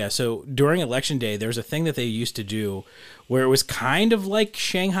fucking idea. So during election day, there's a thing that they used to do where it was kind of like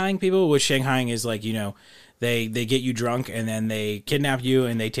Shanghaiing people, which Shanghaiing is like, you know, they get you drunk and then they kidnap you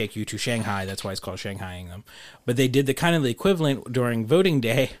and they take you to Shanghai. That's why it's called Shanghaiing them. But they did the kind of the equivalent during voting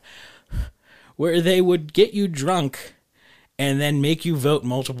day where they would get you drunk and then make you vote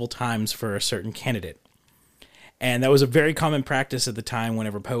multiple times for a certain candidate. And that was a very common practice at the time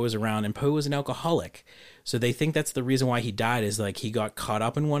whenever Poe was around, and Poe was an alcoholic. So they think that's the reason why he died, is like he got caught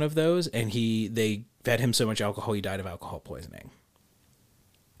up in one of those, and they fed him so much alcohol he died of alcohol poisoning.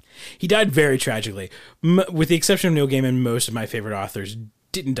 He died very tragically. With the exception of Neil Gaiman, most of my favorite authors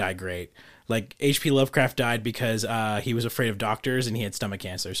didn't die great. Like H.P. Lovecraft died because he was afraid of doctors and he had stomach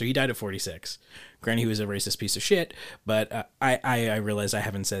cancer. So he died at 46. Granted, he was a racist piece of shit, but I realize I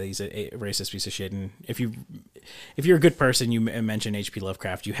haven't said he's a racist piece of shit. And if you're a good person, you mention H.P.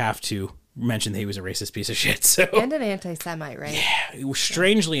 Lovecraft, you have to mention that he was a racist piece of shit. So and an anti-Semite, right? Yeah, it was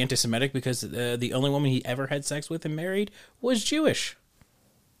strangely anti-Semitic because the only woman he ever had sex with and married was Jewish.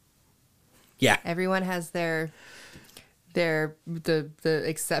 Yeah, everyone has the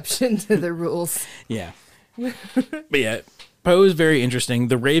exception to the rules. Yeah. But yeah, Poe is very interesting.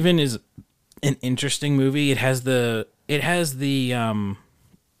 The Raven is an interesting movie. It has the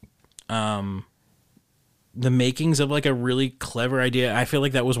makings of like a really clever idea. I feel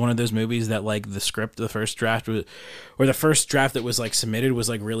like that was one of those movies that like the script, the first draft that was like submitted was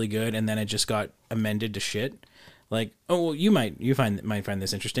like really good, and then it just got amended to shit. Like, oh, well, you might find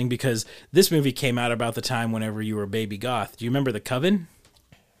this interesting because this movie came out about the time whenever you were a baby goth. Do you remember The Coven?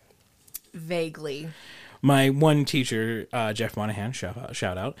 Vaguely. My one teacher, Jeff Monahan, shout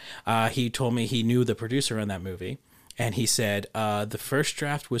out, he told me he knew the producer on that movie, and he said the first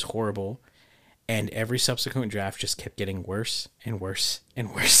draft was horrible, and every subsequent draft just kept getting worse and worse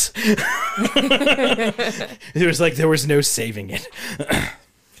and worse. There was no saving it.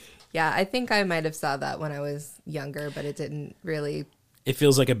 Yeah, I think I might have saw that when I was younger, but it didn't really... It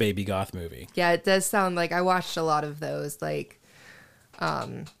feels like a baby goth movie. Yeah, it does sound like... I watched a lot of those, like,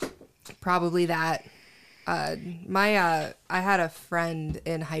 probably that. I had a friend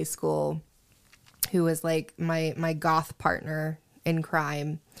in high school who was, like, my goth partner in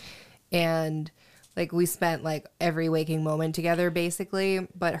crime, and, like, we spent, like, every waking moment together, basically,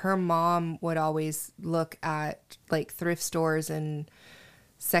 but her mom would always look at, like, thrift stores and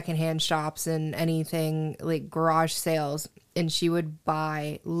secondhand shops and anything like garage sales, and she would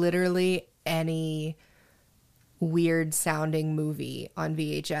buy literally any weird sounding movie on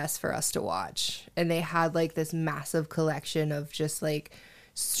VHS for us to watch. And they had like this massive collection of just like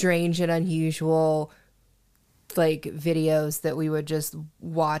strange and unusual like videos that we would just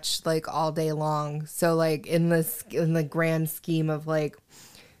watch like all day long. So like in the grand scheme of like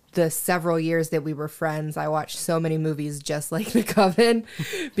the several years that we were friends, I watched so many movies just like The Coven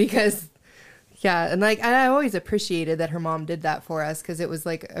because, yeah, and like I always appreciated that her mom did that for us because it was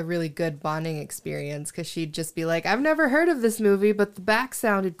like a really good bonding experience because she'd just be like, I've never heard of this movie, but the back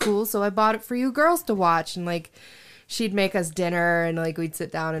sounded cool, so I bought it for you girls to watch. And like she'd make us dinner and like we'd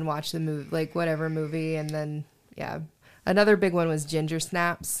sit down and watch the movie, like whatever movie. And then, yeah, another big one was Ginger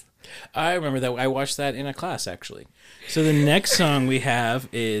Snaps. I remember that. I watched that in a class, actually. So the next song we have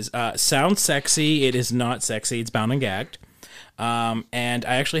is Sounds Sexy. It is not sexy. It's Bound and Gagged. And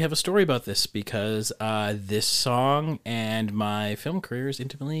I actually have a story about this because this song and my film career is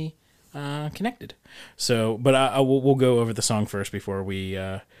intimately connected. So, but we'll go over the song first before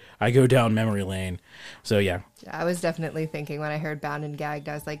I go down memory lane. So, yeah. I was definitely thinking when I heard Bound and Gagged,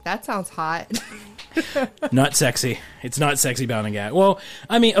 I was like, that sounds hot. Not sexy. It's not sexy, Bound and Gagged. Well,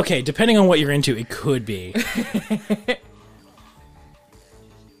 I mean, okay, depending on what you're into, it could be.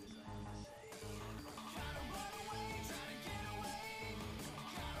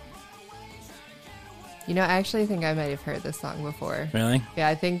 You know, I actually think I might have heard this song before. Really? Yeah,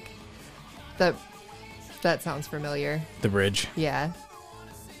 I think that sounds familiar. The bridge. Yeah.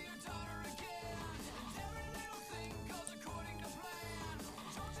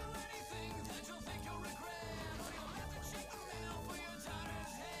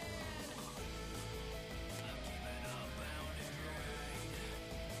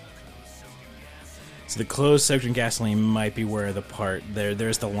 So the clothes soaked in gasoline might be where the part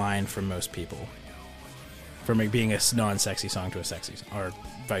there's the line for most people. From it being a non-sexy song to a sexy song, or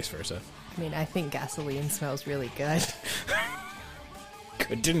vice versa. I mean, I think gasoline smells really good.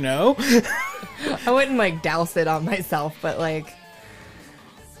 Good to know. I wouldn't like douse it on myself, but like,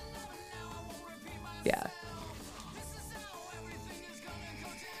 Yeah.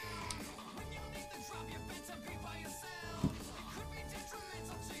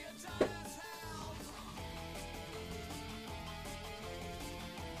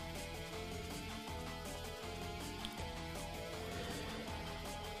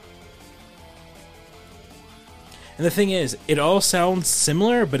 And the thing is, it all sounds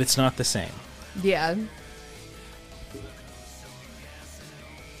similar, but it's not the same. Yeah.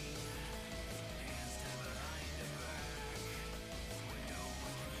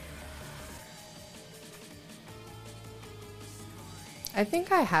 I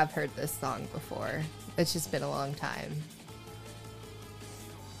think I have heard this song before. It's just been a long time.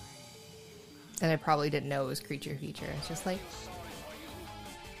 And I probably didn't know it was Creature Feature. It's just like...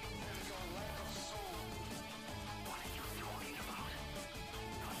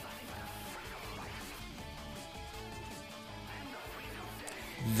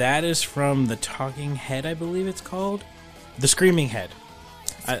 That is from the Talking Head, I believe it's called. The Screaming Head.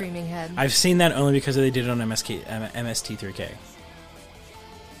 Screaming Head. I've seen that only because they did it on MST3K.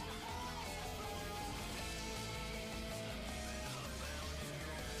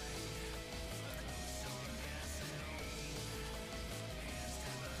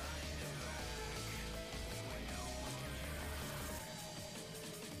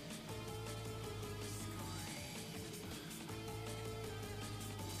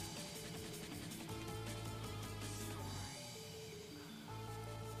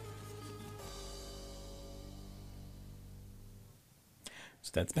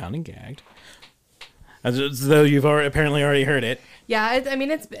 So that's Bound and Gagged. As though you've apparently already heard it. Yeah, I mean,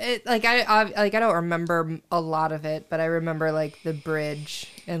 like I don't remember a lot of it, but I remember like the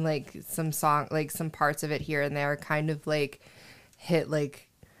bridge and like some song, like some parts of it here and there, kind of like hit like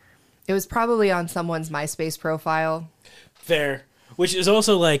it was probably on someone's MySpace profile. Fair, which is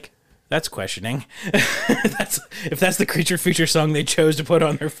also like that's questioning. If that's the Creature Feature song they chose to put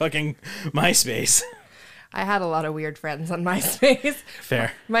on their fucking MySpace. I had a lot of weird friends on MySpace.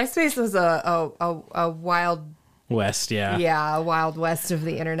 Fair. MySpace was a wild west, yeah. Yeah, a wild west of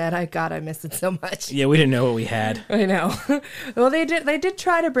the internet. I miss it so much. Yeah, we didn't know what we had. I know. Well, they did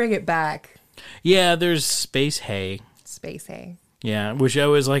try to bring it back. Yeah, there's Space Hay. Space Hay. Yeah, which I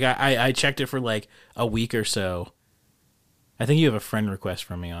was like, I checked it for like a week or so. I think you have a friend request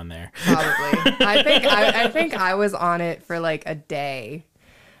from me on there. Probably. I think I was on it for like a day.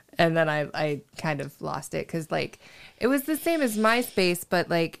 And then I kind of lost it because like it was the same as MySpace, but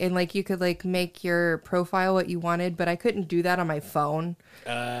like and like you could like make your profile what you wanted, but I couldn't do that on my phone.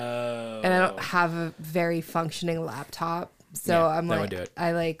 And I don't have a very functioning laptop, so yeah, I'm like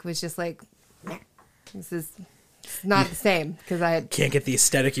I like was just like this is not the same because I can't get the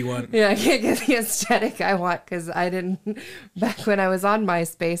aesthetic you want. Yeah, I can't get the aesthetic I want because I didn't back when I was on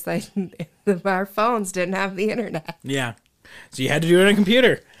MySpace. Our phones didn't have the internet. Yeah, so you had to do it on a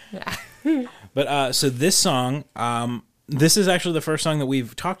computer. Yeah. But so this song, this is actually the first song that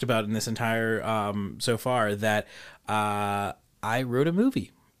we've talked about in this entire so far that I wrote a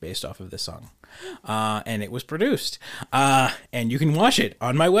movie based off of this song. And it was produced. And you can watch it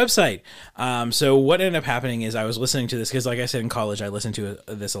on my website. So what ended up happening is I was listening to this because, like I said, in college, I listened to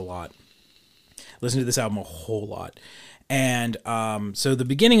this a lot. Listened to this album a whole lot. And so the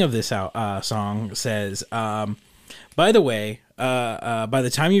beginning of this song says, by the way, by the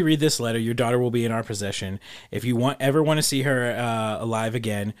time you read this letter, your daughter will be in our possession. If you ever want to see her alive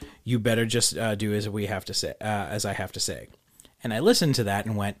again, you better just do as we have to say, as I have to say. And I listened to that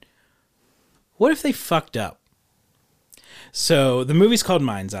and went, what if they fucked up? So the movie's called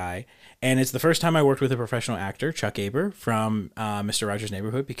Mind's Eye, and it's the first time I worked with a professional actor, Chuck Aber, from Mr. Rogers'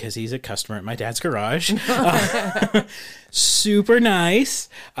 Neighborhood, because he's a customer at my dad's garage. Super nice.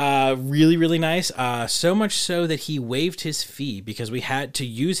 Really, really nice. So much so that he waived his fee because we had to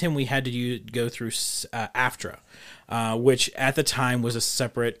use him. We had to go through AFTRA, which at the time was a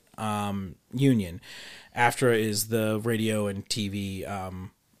separate union. AFTRA is the radio and TV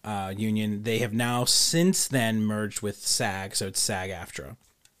union. They have now since then merged with SAG, so it's SAG-AFTRA.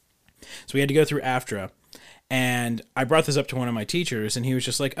 So we had to go through AFTRA, and I brought this up to one of my teachers, and he was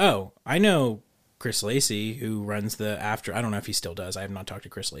just like, oh, I know Chris Lacey, who runs the AFTRA. I don't know if he still does. I have not talked to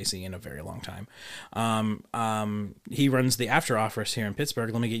Chris Lacey in a very long time. He runs the AFTRA office here in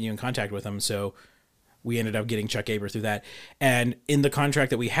Pittsburgh. Let me get you in contact with him. So we ended up getting Chuck Aber through that. And in the contract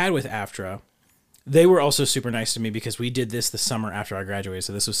that we had with AFTRA, they were also super nice to me because we did this the summer after I graduated.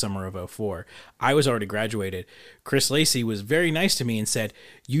 So this was summer of 2004. I was already graduated. Chris Lacey was very nice to me and said,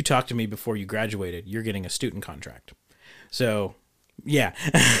 you talked to me before you graduated. You're getting a student contract. So Yeah.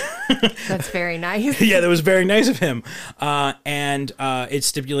 That's very nice. Yeah, that was very nice of him. And it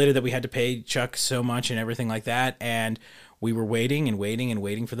stipulated that we had to pay Chuck so much and everything like that. And we were waiting and waiting and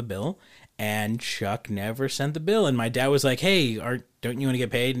waiting for the bill. And Chuck never sent the bill. And my dad was like, hey, don't you want to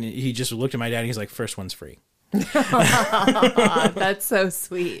get paid? And he just looked at my dad and he's like, first one's free. That's so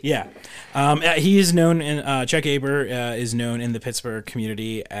sweet. Yeah. He is known in Chuck Aber is known in the Pittsburgh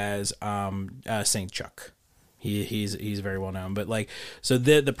community as Saint Chuck. He's very well known. But like, so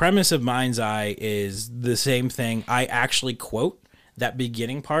the premise of Mind's Eye is the same thing. I actually quote that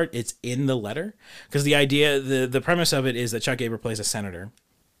beginning part. It's in the letter because the premise of it is that Chuck Aber plays a senator.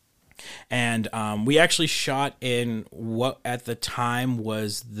 And we actually shot in what at the time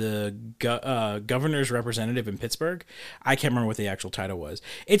was the governor's representative in Pittsburgh. I can't remember what the actual title was.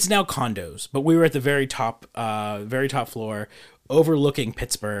 It's now condos, but we were at the very top floor overlooking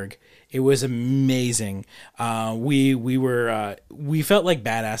Pittsburgh. It was amazing. We felt like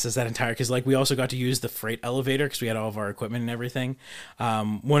badasses that entire, because like we also got to use the freight elevator because we had all of our equipment and everything.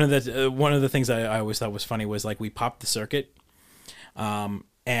 One of the things that I always thought was funny was like we popped the circuit.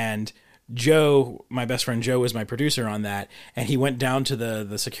 And Joe, my best friend Joe, was my producer on that. And he went down to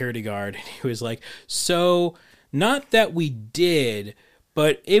the security guard and he was like, so not that we did,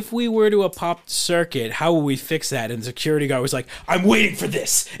 but if we were to a popped circuit, how will we fix that? And the security guard was like, I'm waiting for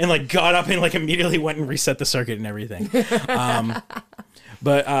this. And like got up and like immediately went and reset the circuit and everything.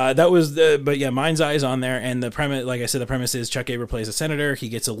 But yeah, Mind's Eye is on there. And the premise, like I said, the premise is Chuck Aber plays a senator. He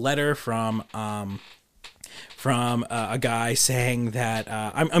gets a letter from a guy saying that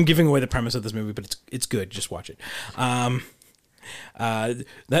I'm giving away the premise of this movie, but it's good. Just watch it.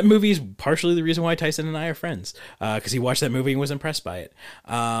 That movie is partially the reason why Tyson and I are friends, because he watched that movie and was impressed by it.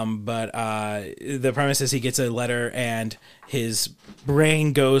 But the premise is he gets a letter and his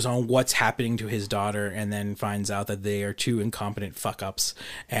brain goes on what's happening to his daughter, and then finds out that they are two incompetent fuck-ups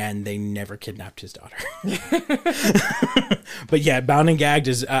and they never kidnapped his daughter. But yeah, Bound and Gagged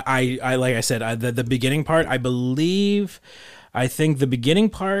is I like I said, the beginning part, I think the beginning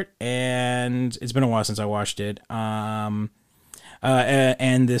part, and it's been a while since I watched it.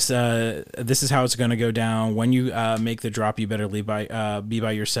 And this is how it's going to go down. When you make the drop, you better be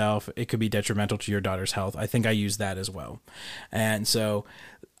by yourself. It could be detrimental to your daughter's health. I think I used that as well. And so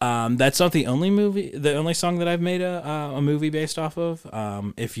that's not the only song that I've made a movie based off of.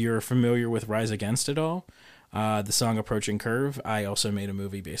 If you're familiar with Rise Against it all, the song Approaching Curve, I also made a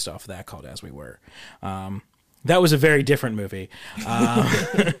movie based off of that called As We Were. That was a very different movie,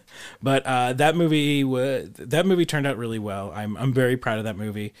 but that movie turned out really well. I'm very proud of that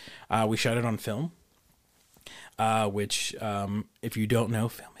movie. We shot it on film, which if you don't know,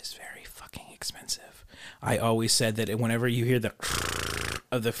 film is very fucking expensive. I always said that whenever you hear the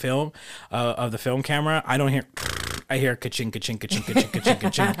of the film camera, I don't hear. I hear ka-ching, ka-ching, ka-ching, ka-ching, ka-ching,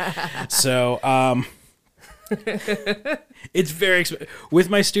 ka-ching. So it's very expensive. With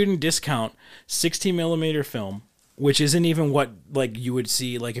my student discount, 16 millimeter film, which isn't even what like you would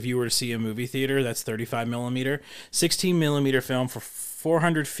see like if you were to see a movie theater, that's 35 millimeter. 16 millimeter film for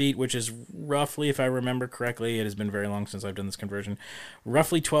 400 feet, which is roughly, if I remember correctly, it has been very long since I've done this conversion,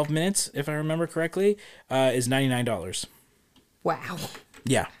 roughly 12 minutes, if I remember correctly, is $99. Wow.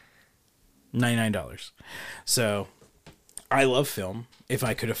 Yeah. $99. So I love film. If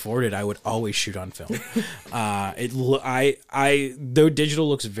I could afford it, I would always shoot on film. Though digital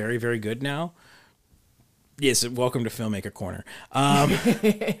looks very, very good now. Yes, welcome to Filmmaker Corner.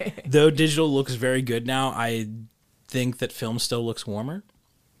 Though digital looks very good now, I think that film still looks warmer.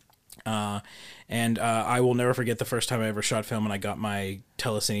 And I will never forget the first time I ever shot film and I got my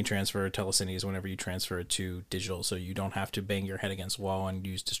telecine transfer. Telecine is whenever you transfer it to digital, so you don't have to bang your head against the wall and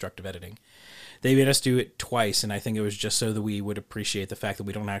use destructive editing. They made us do it twice, and I think it was just so that we would appreciate the fact that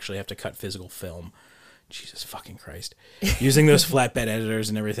we don't actually have to cut physical film. Jesus fucking Christ. Using those flatbed editors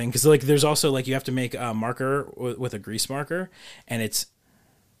and everything. Because like, there's also like, you have to make a marker with a grease marker, and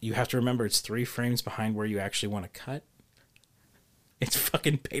you have to remember it's 3 frames behind where you actually want to cut. It's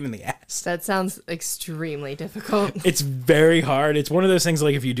fucking pain in the ass. That sounds extremely difficult. It's very hard. It's one of those things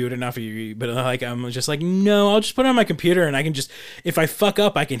like if you do it enough, but like I'm just like, no, I'll just put it on my computer and I can just, if I fuck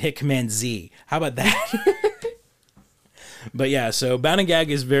up, I can hit Command Z. How about that? But yeah, so Bound and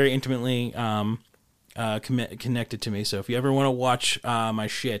Gag is very intimately connected to me. So if you ever want to watch my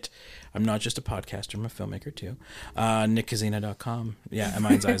shit, I'm not just a podcaster, I'm a filmmaker too. NickKazina.com. Yeah, and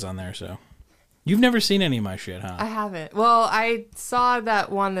Mind's Eye's on there, so. You've never seen any of my shit, huh? I haven't. Well, I saw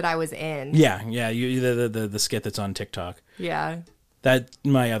that one that I was in. Yeah, the skit that's on TikTok. Yeah. That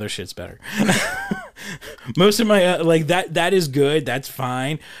my other shit's better. Most of my like that is good. That's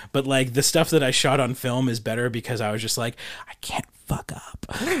fine. But like the stuff that I shot on film is better because I was just like, I can't fuck up.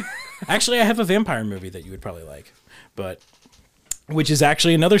 Actually, I have a vampire movie that you would probably like, but which is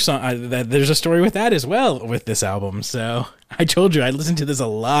actually another song. There's a story with that as well with this album. So I told you I listened to this a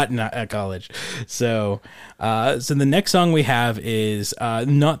lot at college. So the next song we have is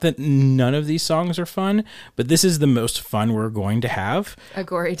not that none of these songs are fun, but this is the most fun we're going to have. A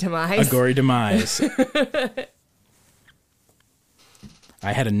Gory Demise. A Gory Demise.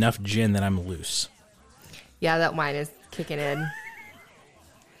 I had enough gin that I'm loose. Yeah, that wine is kicking in.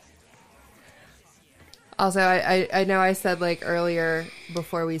 Also, I know I said like earlier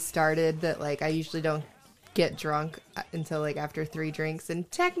before we started that like I usually don't get drunk until like after 3 drinks, and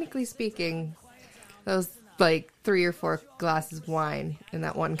technically speaking, that was like 3 or 4 glasses of wine in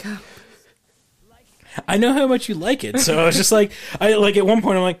that one cup. I know how much you like it, so I was just like, at one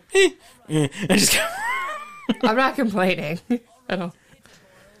point I'm like, I just. I'm not complaining at all.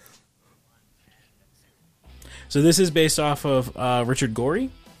 So this is based off of Richard Gorey.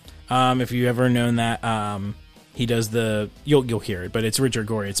 If you ever known that, he does you'll hear it, but it's Richard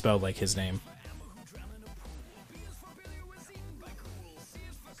Gorey. It's spelled like his name.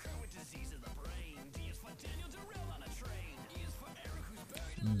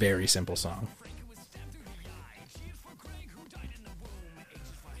 Very simple song.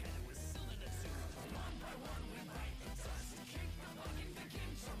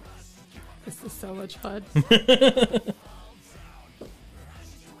 This is so much fun.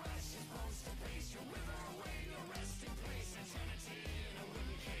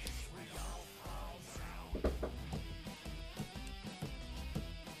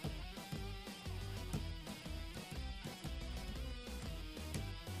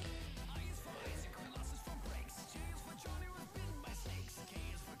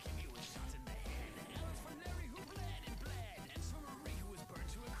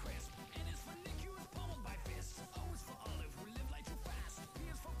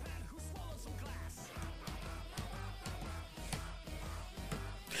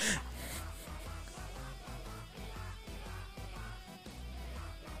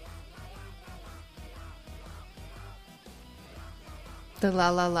 The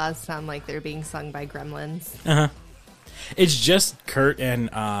la la la's sound like they're being sung by gremlins. Uh-huh. It's just Curtis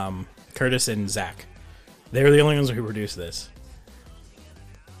and Zach. They're the only ones who produced this.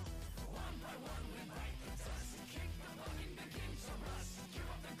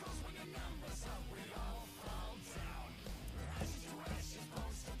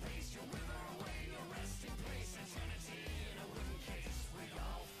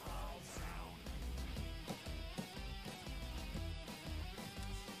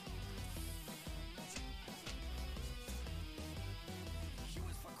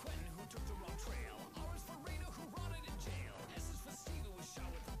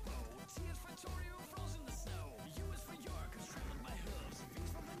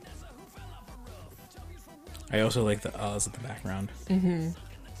 I also like the Oz in the background. Mm-hmm.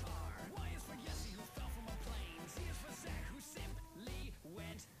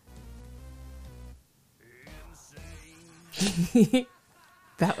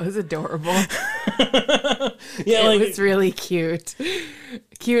 That was adorable. Yeah, it was really cute.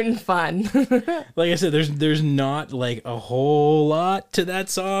 Cute and fun. Like I said, there's not like a whole lot to that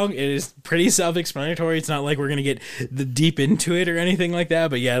song. It is pretty self-explanatory. It's not like we're gonna get the deep into it or anything like that.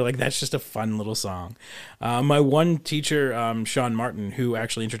 But yeah, like that's just a fun little song. My one teacher, Sean Martin, who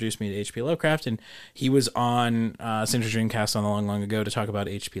actually introduced me to H.P. Lovecraft, and he was on Center Dreamcast on the long ago to talk about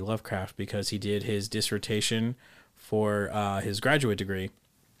H.P. Lovecraft because he did his dissertation for his graduate degree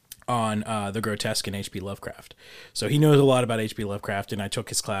on the grotesque in H.P. Lovecraft. So he knows a lot about H.P. Lovecraft, and I took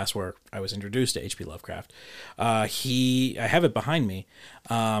his class where I was introduced to H.P. Lovecraft. I have it behind me.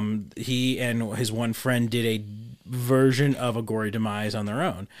 He and his one friend did a version of A Gory Demise on their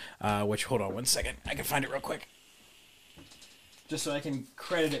own, which, hold on one second, I can find it real quick. Just so I can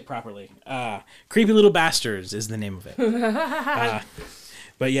credit it properly. Creepy Little Bastards is the name of it.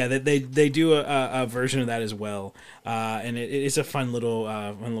 But yeah, they do a version of that as well, and it's a fun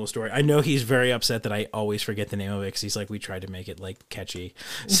little story. I know he's very upset that I always forget the name of it because he's like, we tried to make it like catchy,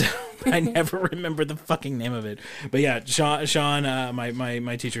 so I never remember the fucking name of it. But yeah, Sean,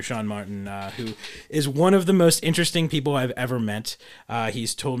 my teacher Sean Martin, who is one of the most interesting people I've ever met.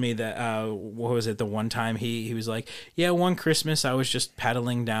 He's told me that what was it? The one time he was like, yeah, one Christmas I was just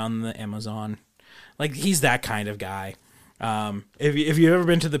paddling down the Amazon, like he's that kind of guy. If you've ever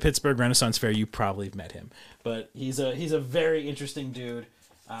been to the Pittsburgh Renaissance Fair, you probably have met him. But he's a very interesting dude,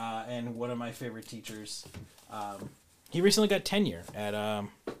 and one of my favorite teachers. He recently got tenure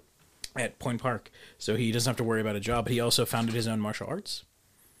at Point Park, so he doesn't have to worry about a job. But he also founded his own martial arts.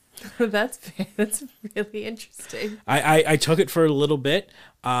 That's really interesting. I took it for a little bit,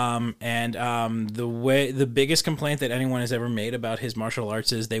 the biggest complaint that anyone has ever made about his martial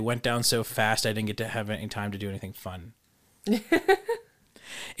arts is they went down so fast I didn't get to have any time to do anything fun.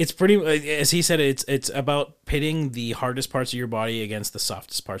 It's pretty, as he said, it's about pitting the hardest parts of your body against the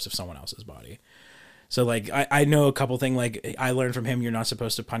softest parts of someone else's body. So, like, I know a couple things, like, I learned from him you're not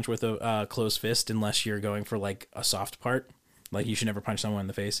supposed to punch with a closed fist unless you're going for, like, a soft part. Like, you should never punch someone in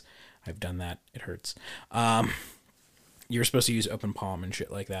the face. I've done that. It hurts. You're supposed to use open palm and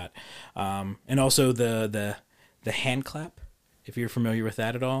shit like that. And also the hand clap, if you're familiar with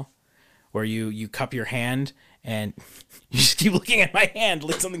that at all, where you cup your hand and you just keep looking at my hand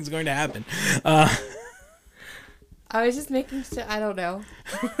like something's going to happen. I was just making sure. I don't know.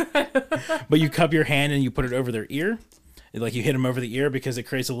 But you cup your hand and you put it over their ear. Like, you hit them over the ear because it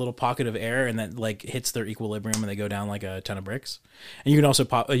creates a little pocket of air and that, like, hits their equilibrium and they go down like a ton of bricks. And you can also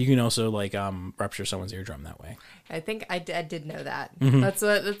rupture someone's eardrum that way. I think I did know that. Mm-hmm.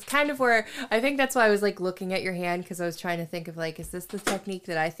 That's kind of where I think that's why I was like looking at your hand, because I was trying to think of, like, is this the technique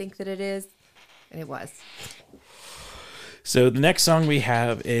that I think that it is? And it was. So the next song we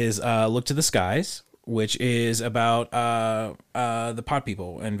have is "Look to the Skies," which is about the pod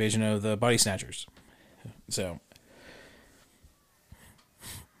people, invasion of the body snatchers. So,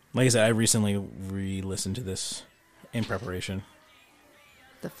 like I said, I recently re-listened to this in preparation.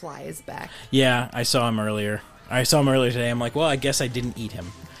 The Fly is back. Yeah, I saw him earlier. Today. I'm like, well, I guess I didn't eat him.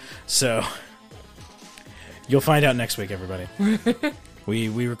 So, you'll find out next week, everybody.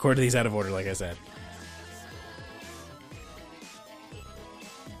 We recorded these out of order, like I said.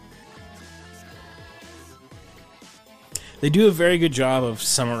 They do a very good job of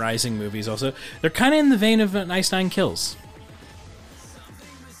summarizing movies also. They're kind of in the vein of Ice Nine Kills.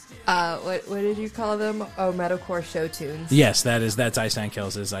 What did you call them? Oh, metalcore show tunes. Yes, that's Ice Nine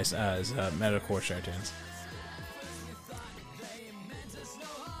Kills is metalcore show tunes.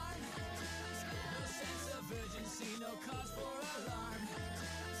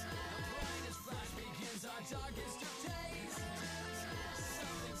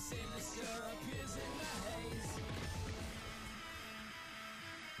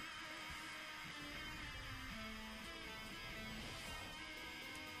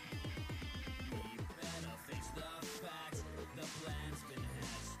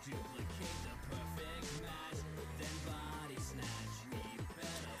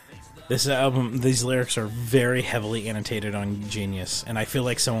 This album, these lyrics are very heavily annotated on Genius, and I feel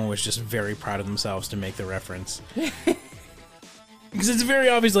like someone was just very proud of themselves to make the reference. Because it's very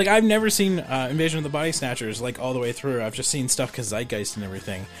obvious. Like, I've never seen Invasion of the Body Snatchers like all the way through. I've just seen stuff because Zeitgeist and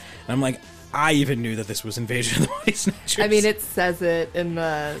everything, and I'm like, I even knew that this was Invasion of the Body Snatchers. I mean, it says it in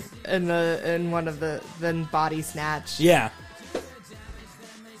one of the Body Snatch. Yeah.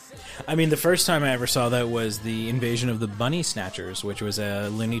 I mean, the first time I ever saw that was the Invasion of the Bunny Snatchers, which was a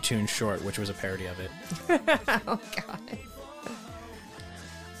Looney Tunes short, which was a parody of it. Oh, God.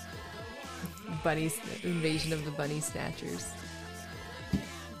 Invasion of the Bunny Snatchers.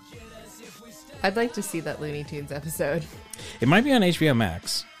 I'd like to see that Looney Tunes episode. It might be on HBO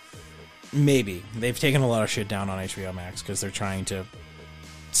Max. Maybe. They've taken a lot of shit down on HBO Max because they're trying to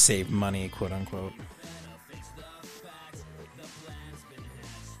save money, quote unquote.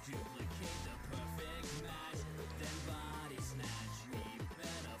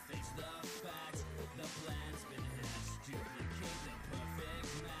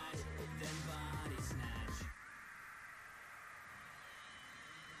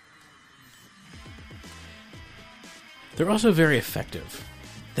 They're also very effective.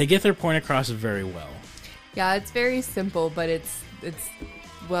 They get their point across very well. Yeah, it's very simple, but it's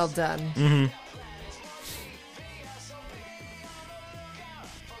well done. Mm-hmm.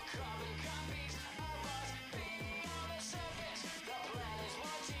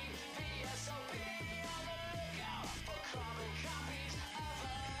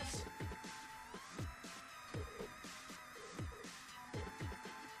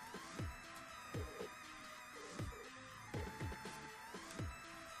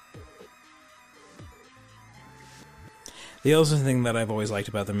 The other thing that I've always liked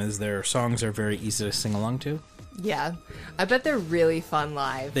about them is their songs are very easy to sing along to. Yeah. I bet they're really fun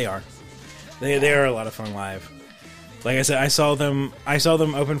live. They are. They are a lot of fun live. Like I said, I saw them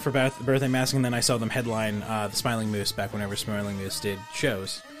open for Birthday Mask, and then I saw them headline the Smiling Moose back whenever Smiling Moose did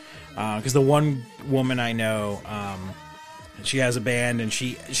shows. Because the one woman I know, she has a band, and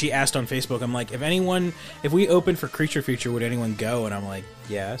she asked on Facebook, I'm like, if we open for Creature Feature, would anyone go? And I'm like,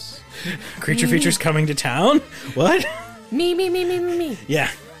 yes. Creature Feature's coming to town? What? Me. Yeah.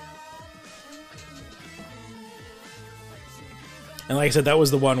 And like I said, that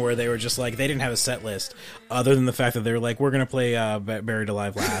was the one where they were just like, they didn't have a set list other than the fact that they were like, we're going to play Buried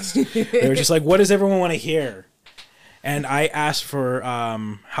Alive last. They were just like, what does everyone want to hear? And I asked for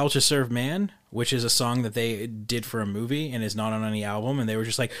How to Serve Man, which is a song that they did for a movie and is not on any album. And they were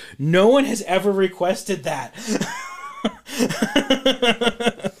just like, no one has ever requested that.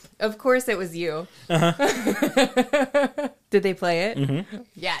 Of course it was you. Uh-huh. Did they play it? Mm-hmm.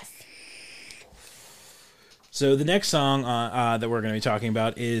 Yes. So the next song that we're going to be talking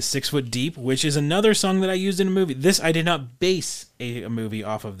about is 6 Foot Deep, which is another song that I used in a movie. I did not base a movie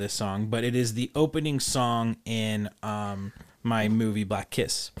off of this song, but it is the opening song in my movie Black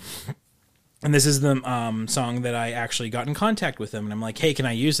Kiss. And this is the song that I actually got in contact with them. And I'm like, hey, can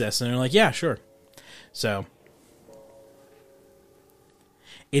I use this? And they're like, yeah, sure. So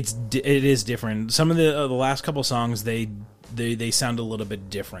it is different. Some of the last couple songs, they sound a little bit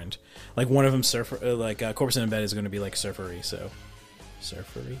different. Like one of them, Corpse in a Bed is going to be like surfery. So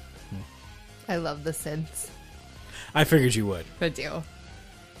surfery. I love the synths. I figured you would. I do.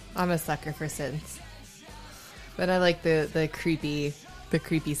 I'm a sucker for synths. But I like the creepy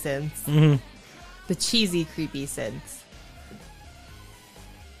synths. Mm-hmm. The cheesy creepy synths.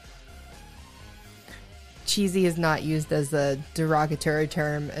 Cheesy is not used as a derogatory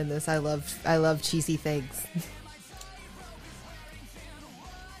term in this. I love cheesy things.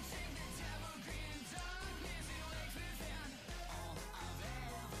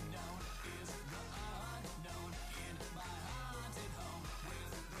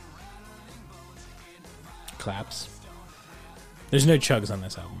 Claps. There's no chugs on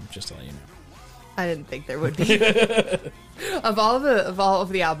this album, just to let you know. I didn't think there would be. Of all of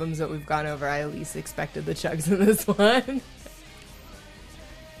the albums that we've gone over, I at least expected the chugs in this one.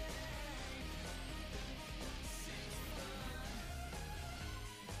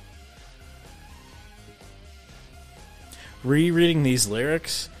 Rereading these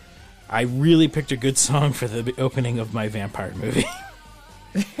lyrics, I really picked a good song for the opening of my vampire movie.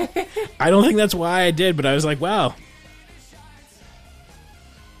 I don't think that's why I did, but I was like, wow.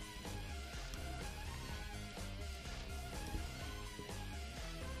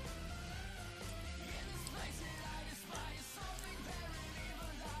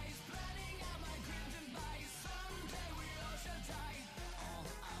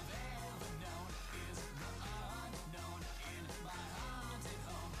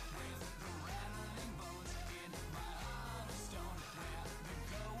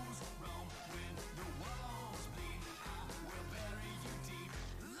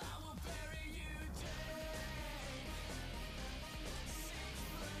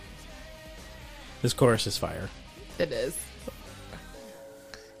 This chorus is fire. It is.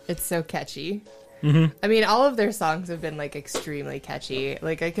 It's so catchy. Mm-hmm. I mean, all of their songs have been like extremely catchy.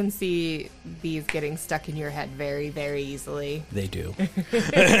 Like I can see these getting stuck in your head very, very easily. They do.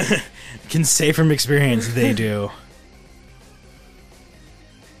 Can say from experience, they do.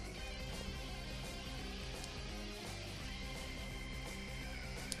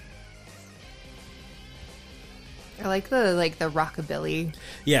 I like the rockabilly.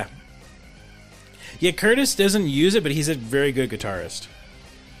 Yeah. Yeah, Curtis doesn't use it, but he's a very good guitarist.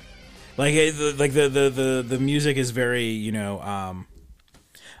 Like the music is very, you know,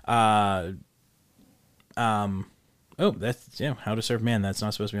 oh, that's, yeah, How to Serve Man. That's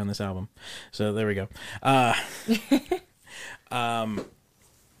not supposed to be on this album. So there we go.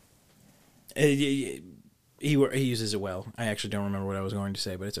 He uses it well. I actually don't remember what I was going to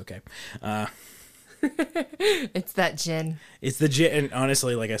say, but it's okay. It's that gin. It's the gin, and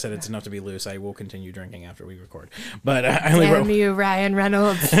honestly, like I said, it's enough to be loose. I will continue drinking after we record, but I only Damn you, Ryan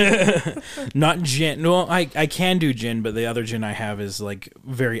Reynolds. not gin. No, I can do gin, but the other gin I have is like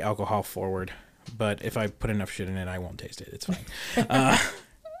very alcohol forward. But if I put enough shit in it, I won't taste it. It's fine.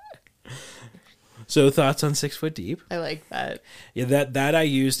 So thoughts on 6 Foot Deep? I like that. Yeah, that I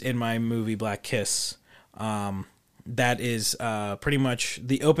used in my movie Black Kiss. That is pretty much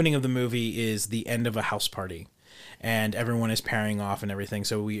the opening of the movie is the end of a house party, and everyone is pairing off and everything.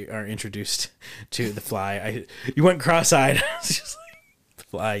 So we are introduced to the Fly. You went cross-eyed. I was just like, the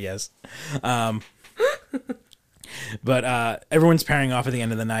Fly, yes. But everyone's pairing off at the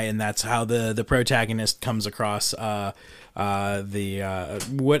end of the night, and that's how the protagonist comes across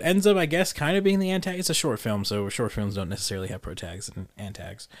what ends up, I guess, kind of being the antagonist. It's a short film, so short films don't necessarily have protags and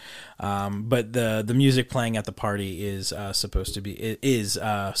antags. But the music playing at the party is supposed to be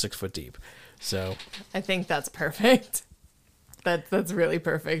 6 Foot Deep. So I think that's perfect. That's really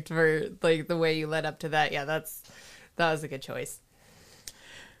perfect for like the way you led up to that. Yeah, that was a good choice.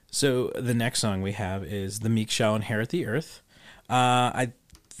 So the next song we have is The Meek Shall Inherit the Earth. I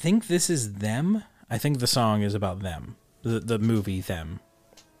think this is them. I think the song is about them. The movie Them.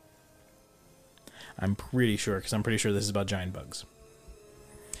 I'm pretty sure, because I'm pretty sure this is about giant bugs.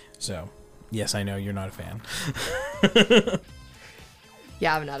 So, yes, I know you're not a fan.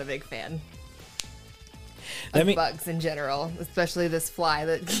 Yeah, I'm not a big fan of bugs in general, especially this fly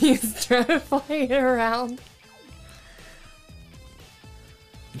that keeps trying to fly around.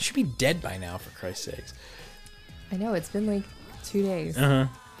 You should be dead by now, for Christ's sakes. I know, it's been like 2 days. Uh-huh.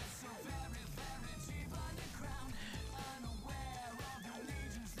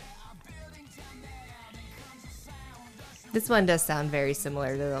 This one does sound very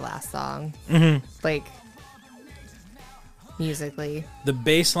similar to the last song. Mm-hmm. Like, musically. The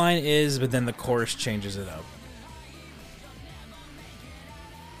bass line is, but then the chorus changes it up.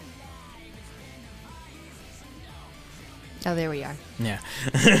 Oh, there we are. Yeah.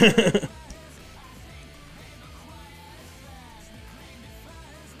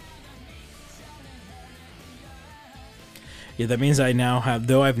 Yeah, that means I now have,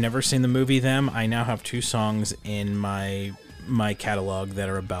 though I've never seen the movie Them, I now have 2 songs in my catalog that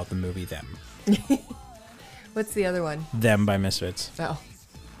are about the movie Them. What's the other one? Them by Misfits. Oh.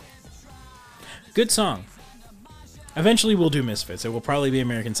 Good song. Eventually we'll do Misfits. It will probably be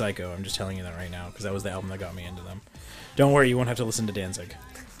American Psycho. I'm just telling you that right now, because that was the album that got me into them. Don't worry, you won't have to listen to Danzig.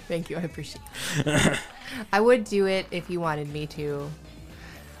 Thank you, I appreciate it. I would do it if you wanted me to.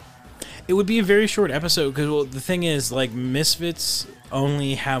 It would be a very short episode, because well, the thing is, like, Misfits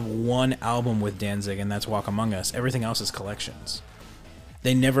only have one album with Danzig, and that's Walk Among Us. Everything else is collections.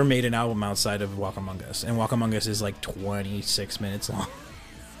 They never made an album outside of Walk Among Us, and Walk Among Us is like 26 minutes long.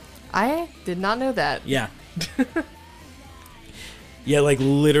 I did not know that. Yeah. Yeah, like,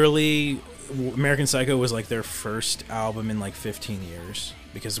 literally, American Psycho was like their first album in like 15 years,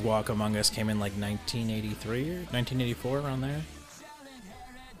 because Walk Among Us came in like 1983 or 1984, around there.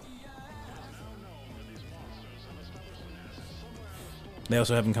 They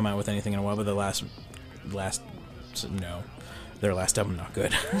also haven't come out with anything in a while, but their last album, not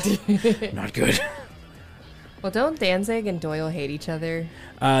good. Not good. Well, don't Danzig and Doyle hate each other?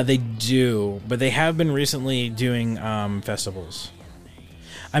 They do, but they have been recently doing festivals.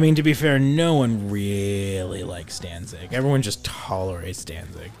 I mean, to be fair, no one really likes Danzig. Everyone just tolerates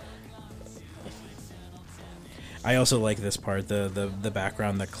Danzig. I also like this part, the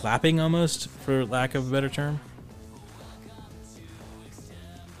background, the clapping almost, for lack of a better term.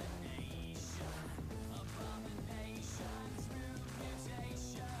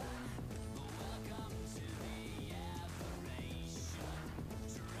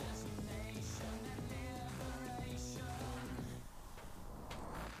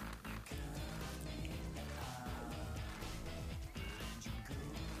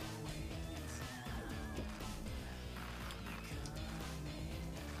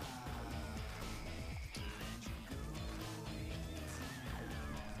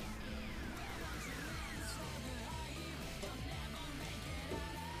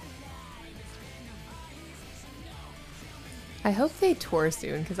 I hope they tour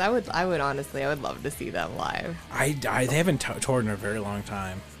soon, because I would honestly, I would love to see them live. They haven't toured in a very long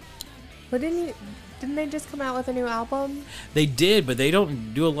time. But didn't they just come out with a new album? They did, but they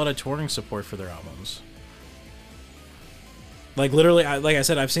don't do a lot of touring support for their albums. Like, literally, like I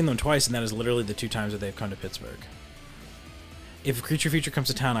said, I've seen them twice, and that is literally the 2 times that they've come to Pittsburgh. If Creature Feature comes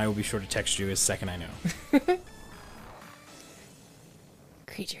to town, I will be sure to text you as second I know.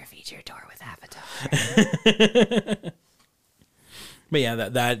 Creature Feature tour with Avatar. But yeah,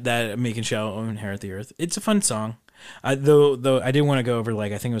 that Making Shall Inherit the Earth. It's a fun song. Though I did want to go over,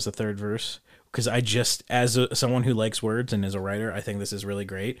 like, I think it was the 3rd verse, because I just, as someone who likes words and is a writer, I think this is really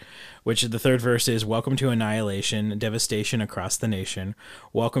great. Which the 3rd verse is, welcome to annihilation, devastation across the nation.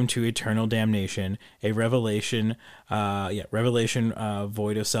 Welcome to eternal damnation, a revelation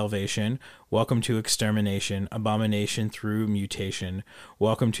void of salvation. Welcome to extermination, abomination through mutation.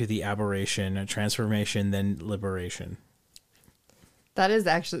 Welcome to the aberration, transformation, then liberation.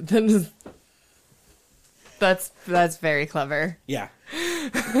 That's very clever. Yeah.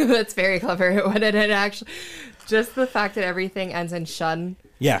 That's very clever. When it actually, just the fact that everything ends in shun.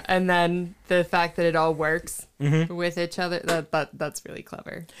 Yeah. And then the fact that it all works with each other, that's really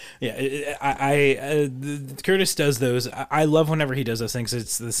clever. Yeah, Curtis does those. I love whenever he does those things.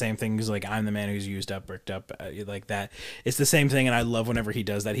 It's the same thing as, like, I'm the man who's used up, bricked up, like that. It's the same thing, and I love whenever he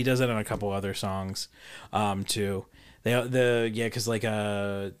does that. He does that on a couple other songs, too. Because like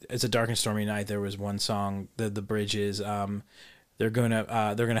it's a dark and stormy night. There was one song. The bridge is they're gonna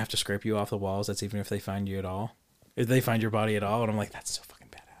have to scrape you off the walls. That's even if they find you at all. If they find your body at all, and I'm like, that's so fucking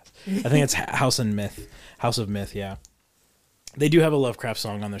badass. I think it's House of Myth. Yeah. They do have a Lovecraft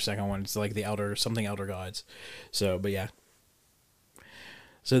song on their second one. It's like the Elder Gods. So, but yeah.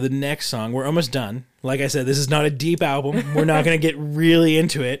 So the next song, we're almost done. Like I said, this is not a deep album. We're not going to get really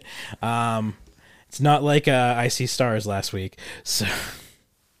into it. It's not like I See Stars last week. So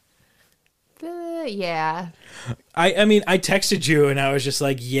yeah. I mean, I texted you and I was just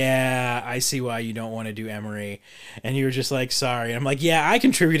like, yeah, I see why you don't want to do Emery. And you were just like, sorry. And I'm like, yeah, I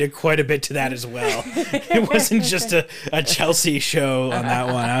contributed quite a bit to that as well. It wasn't just a Chelsea show on that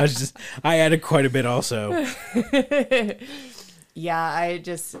one. I added quite a bit also. Yeah, I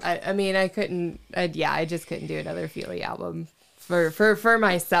just couldn't do another Feely album for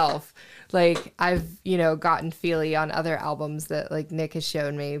myself. Like, I've, gotten Feely on other albums that, like, Nick has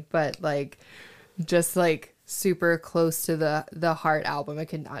shown me, but, like, just, like, super close to the Heart album, I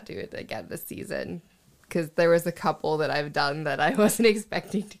could not do it again this season. Because there was a couple that I've done that I wasn't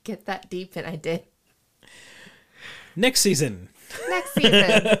expecting to get that deep, and I did. Next season.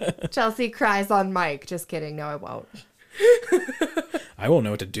 Chelsea cries on mic. Just kidding. No, I won't. I won't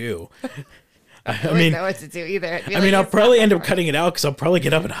know what to do. I don't know what to do either. I'll probably end up cutting it out because I'll probably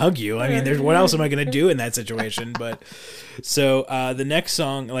get up and hug you. I mean, what else am I going to do in that situation? But so the next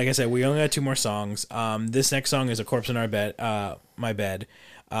song, like I said, we only got 2 more songs. This next song is A Corpse in Our Bed, My Bed,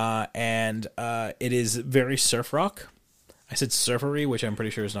 and it is very surf rock. I said surfery, which I'm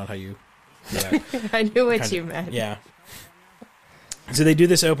pretty sure is not how you. Yeah, I knew what you meant. Yeah. So they do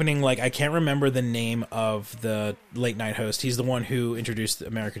this opening, like, I can't remember the name of the late night host. He's the one who introduced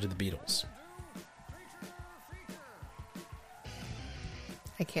America to the Beatles.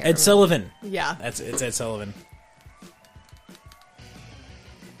 I can't Ed remember. Sullivan. Yeah. It's Ed Sullivan.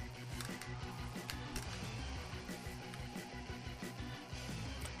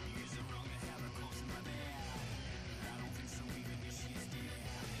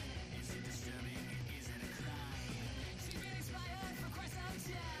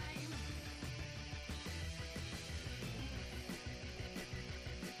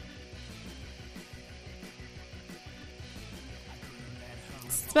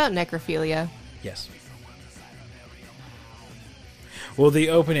 It's about necrophilia. Yes. Well, the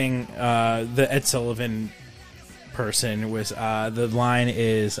opening, the Ed Sullivan person was, the line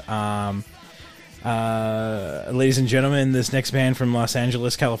is, ladies and gentlemen, this next band from Los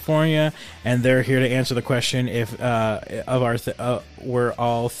Angeles, California, and they're here to answer the question if, we're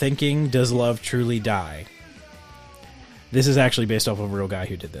all thinking, does love truly die? This is actually based off of a real guy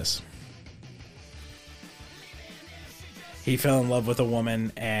who did this. He fell in love with a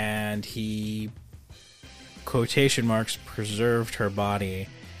woman, and he, quotation marks, preserved her body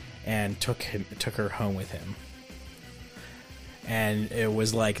and took her home with him. And it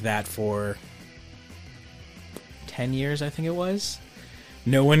was like that for 10 years, I think it was.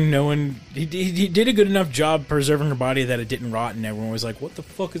 No one, he did a good enough job preserving her body that it didn't rot, and everyone was like, what the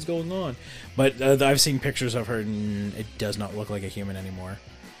fuck is going on? But I've seen pictures of her, and it does not look like a human anymore.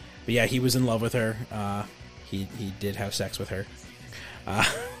 But yeah, he was in love with her. He did have sex with her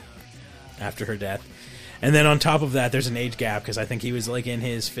after her death, and then on top of that, there's an age gap because I think he was like in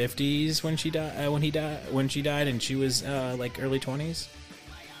his 50s when she died. When she died, and she was like early 20s.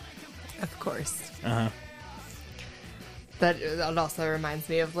 Of course. That also reminds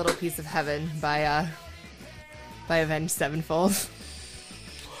me of "Little Piece of Heaven" by Avenged Sevenfold.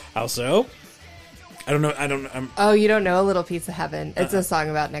 Also, I don't know. Oh, you don't know "A Little Piece of Heaven"? It's a song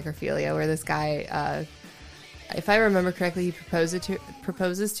about necrophilia where this guy. If I remember correctly, he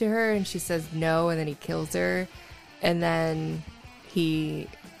proposes to her, and she says no, and then he kills her, and then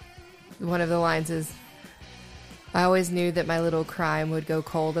one of the lines is, "I always knew that my little crime would go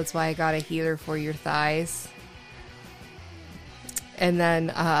cold. That's why I got a healer for your thighs." And then,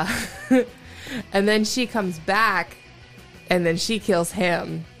 and then she comes back, and then she kills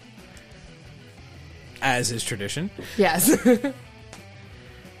him, as is tradition. Yes.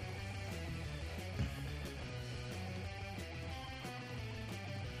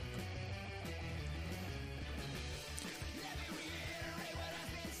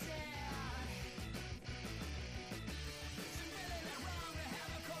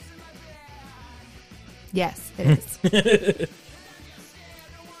 Yes, it is.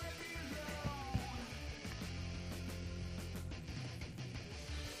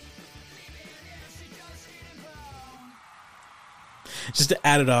 Just to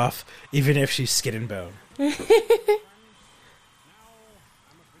add it off, even if she's skin and bone.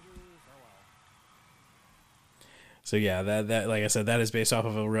 So yeah, that like I said, that is based off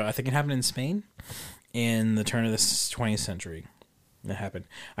of a real. I think it happened in Spain in the turn of the 20th century. That happened.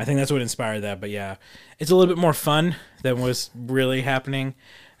 I think that's what inspired that. But yeah, it's a little bit more fun than was really happening.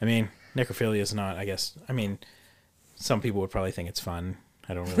 I mean, necrophilia is not. I guess. I mean, some people would probably think it's fun.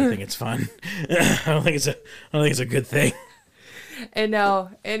 I don't really think it's fun. I don't think it's a good thing. And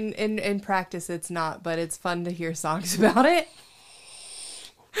no, in practice it's not, but it's fun to hear songs about it.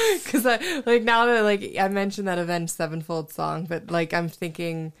 Because now that I mentioned that Avenged Sevenfold song, but I'm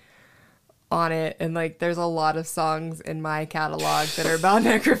thinking on it, and there's a lot of songs in my catalog that are about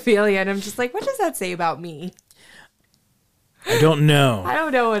necrophilia, and I'm just like, what does that say about me? I don't know. I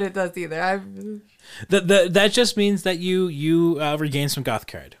don't know what it does either. That just means that you regain some goth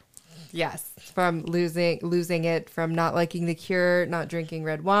cred. Yes, from losing it, from not liking The Cure, not drinking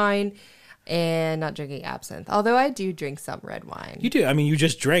red wine, and not drinking absinthe. Although I do drink some red wine. You do. I mean, you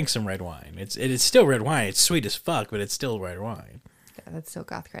just drank some red wine. It is still red wine. It's sweet as fuck, but it's still red wine. Yeah, that's still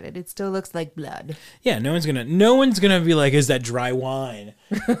goth credit. It still looks like blood. Yeah, no one's gonna be like, "Is that dry wine?"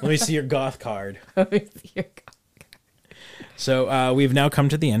 Let me see your goth card. Let me see your goth card. So we've now come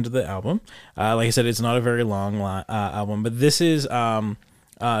to the end of the album. Like I said, it's not a very long album, but this is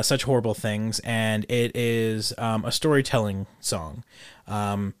Such Horrible Things, and it is a storytelling song.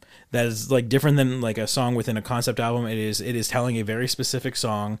 That is different than a song within a concept album. It is telling a very specific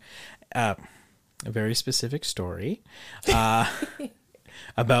song, a very specific story,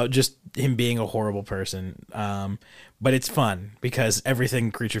 about just him being a horrible person. But it's fun because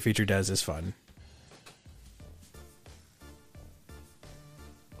everything Creature Feature does is fun.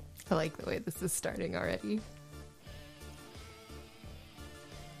 I like the way this is starting already.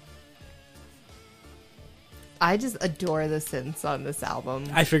 I just adore the synths on this album.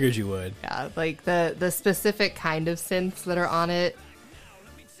 I figured you would. Yeah, the specific kind of synths that are on it.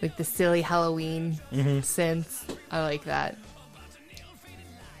 Like the silly Halloween synths. I like that.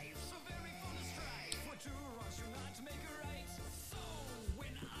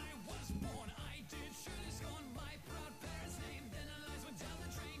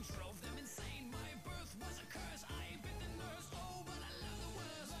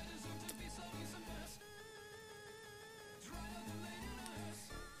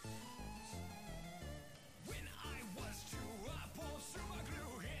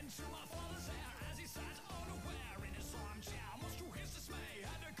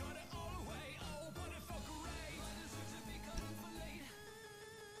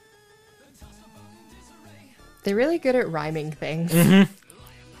 They're really good at rhyming things.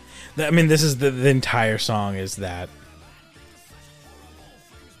 I mean, this is the entire song is that.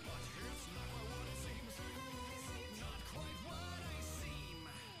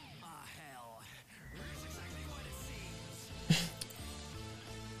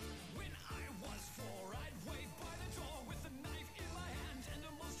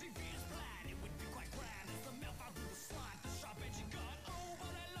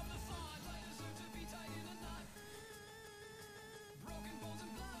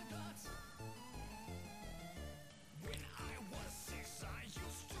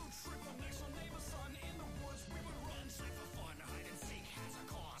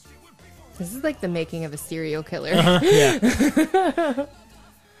 This is like the making of a serial killer. Yeah.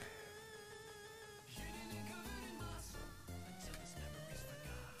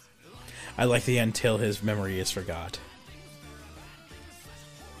 I like the until his memory is forgot.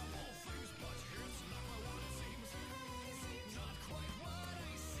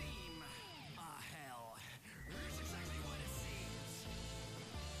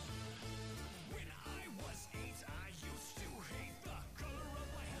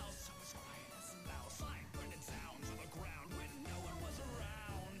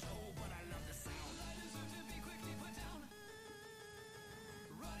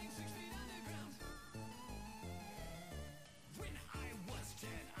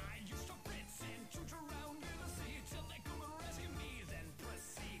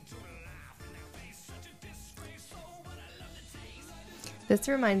 This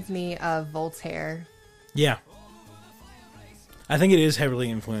reminds me of Voltaire. Yeah. I think it is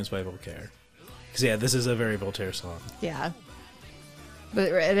heavily influenced by Voltaire. Because, yeah, this is a very Voltaire song. Yeah. But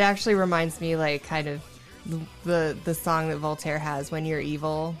it actually reminds me, kind of the song that Voltaire has, When You're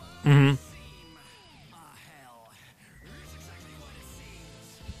Evil. Mm-hmm.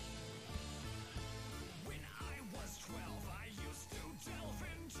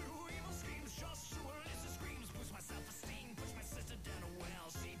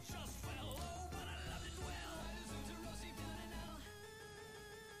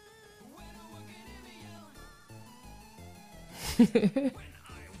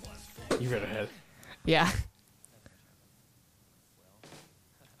 You read ahead. Yeah.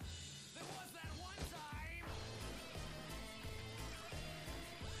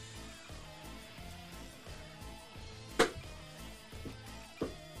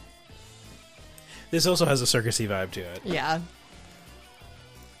 This also has a circusy vibe to it. Yeah.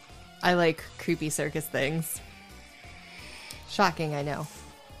 I like creepy circus things. Shocking, I know.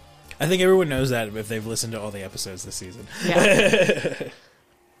 I think everyone knows that if they've listened to all the episodes this season. Yeah.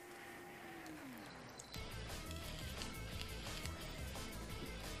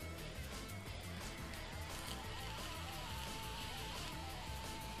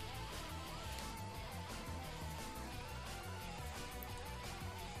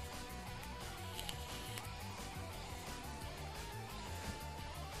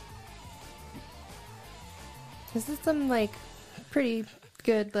 This is some, like, pretty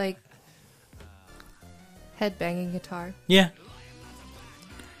good, like, head-banging guitar. Yeah.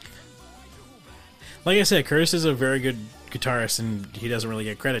 Like I said, Curtis is a very good guitarist, and he doesn't really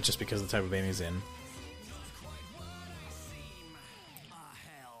get credit just because of the type of band he's in.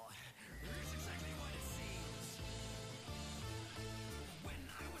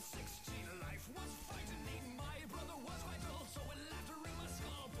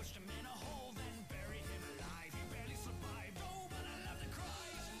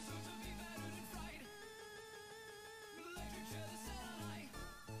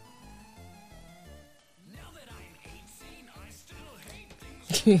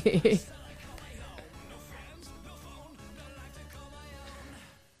 I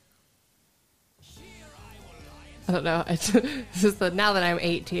don't know. It's just that now that I'm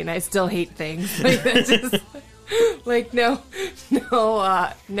 18, I still hate things. Like, that's just, like no,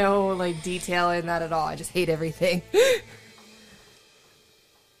 like detail in that at all. I just hate everything.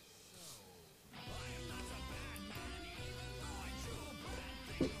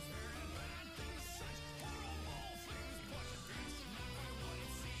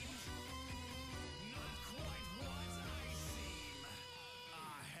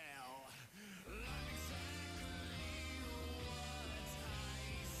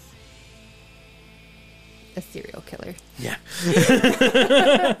 A serial killer. Yeah.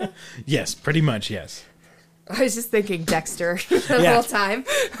 Yes, pretty much, yes. I was just thinking Dexter the whole time.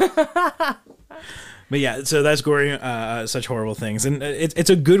 But yeah, so that's gory, such horrible things, and it's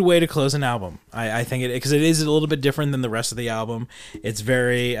a good way to close an album. I think it, because it is a little bit different than the rest of the album. It's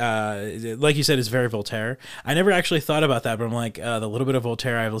very, like you said, it's very Voltaire. I never actually thought about that, but I'm like, the little bit of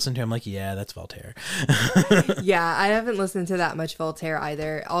Voltaire I've listened to, I'm like, yeah, that's Voltaire. Yeah, I haven't listened to that much Voltaire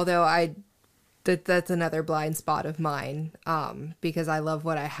either. Although that's another blind spot of mine, because I love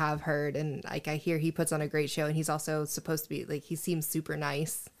what I have heard, and like I hear he puts on a great show, and he's also supposed to be like, he seems super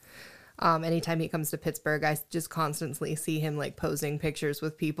nice. Anytime he comes to Pittsburgh, I just constantly see him like posing pictures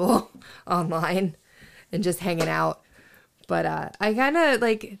with people online and just hanging out. But I kind of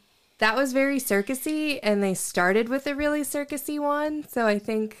like, that was very circusy, and they started with a really circusy one. So I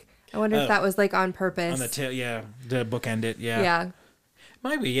wonder if that was like on purpose. On the tail, yeah, to bookend it, yeah. Yeah.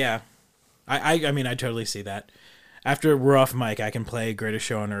 Might be, yeah. I mean, I totally see that. After we're off mic, I can play Greatest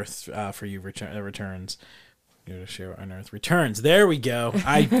Show on Earth for you, Returns. Greatest Show on Earth Returns. There we go.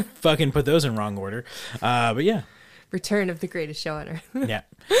 I fucking put those in wrong order. But yeah. Return of the Greatest Show on Earth. Yeah.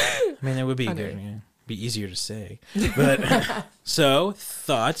 I mean, that would be good. Yeah. Be easier to say. But so,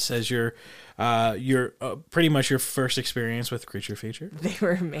 thoughts as your pretty much your first experience with Creature Feature? They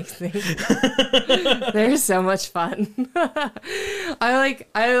were amazing. They're so much fun. I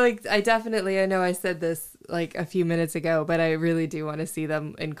definitely, I know I said this like a few minutes ago, but I really do want to see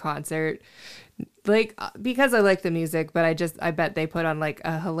them in concert. Like, because I like the music, but I bet they put on like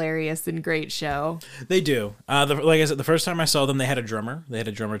a hilarious and great show. They do. Like I said, the first time I saw them, they had a drummer. They had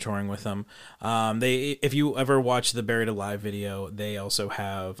a drummer touring with them. If you ever watch the Buried Alive video, they also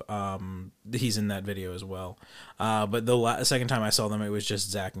have, he's in that video as well. But the second time I saw them, it was just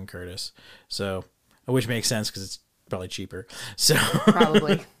Zach and Curtis. So, which makes sense because it's probably cheaper. So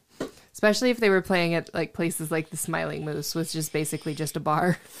probably. Especially if they were playing at like places like the Smiling Moose, which is basically just a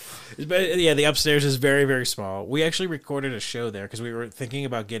bar. But yeah, the upstairs is very, very small. We actually recorded a show there because we were thinking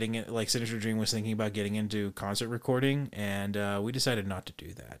about getting it. Like Sinister Dream was thinking about getting into concert recording, and we decided not to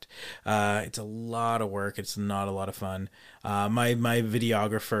do that. It's a lot of work. It's not a lot of fun. My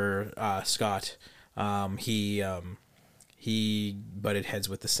videographer Scott, he butted heads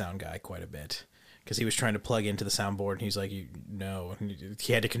with the sound guy quite a bit. Because he was trying to plug into the soundboard, and he's like, no.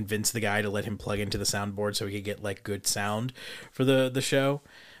 He had to convince the guy to let him plug into the soundboard so he could get like good sound for the show.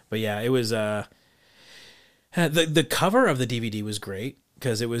 But yeah, it was the cover of the DVD was great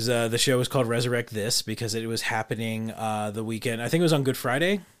because it was the show was called Resurrect This because it was happening the weekend. I think it was on Good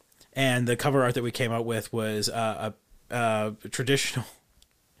Friday, and the cover art that we came out with was a traditional.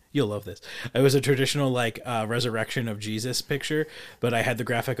 You'll love this. It was a traditional like resurrection of Jesus picture, but I had the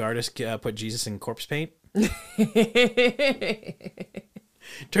graphic artist put Jesus in corpse paint.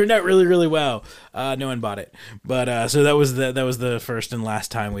 Turned out really, really well. No one bought it, but so that was the first and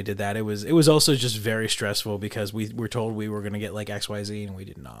last time we did that. It was also just very stressful because we were told we were going to get like XYZ and we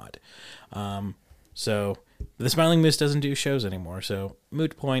did not. So the Smiling Moose doesn't do shows anymore. So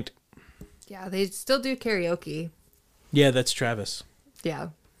moot point. Yeah, they still do karaoke. Yeah, that's Travis. Yeah.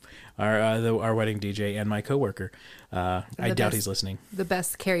 Our wedding DJ and my coworker. I doubt he's listening. The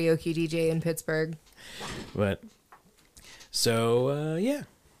best karaoke DJ in Pittsburgh. But so yeah.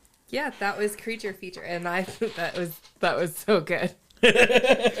 Yeah, that was Creature Feature, and that was so good.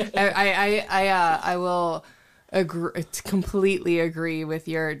 I will completely agree with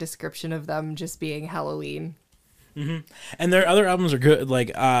your description of them just being Halloween. Mm-hmm. And their other albums are good.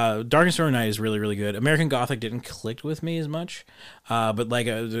 Like Dark and Stormy Night is really, really good. American Gothic didn't click with me as much, but like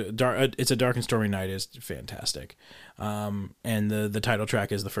It's a Dark and Stormy Night is fantastic. And the title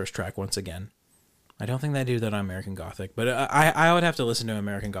track is the first track once again. I don't think they do that on American Gothic, but I would have to listen to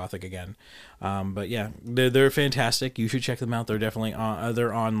American Gothic again. But yeah, they're fantastic. You should check them out. They're definitely on.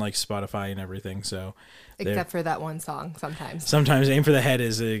 They're on like Spotify and everything. So except for that one song, sometimes. Sometimes Aim for the Head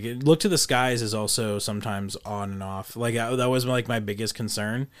is Look to the Skies is also sometimes on and off. Like that was like my biggest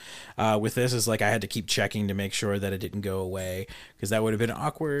concern with this is like I had to keep checking to make sure that it didn't go away because that would have been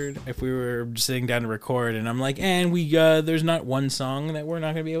awkward if we were sitting down to record and I'm like, and we there's not one song that we're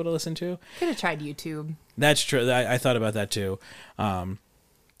not going to be able to listen to. Could have tried YouTube. That's true. I thought about that too.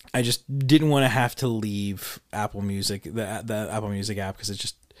 I just didn't want to have to leave Apple Music, the Apple Music app, because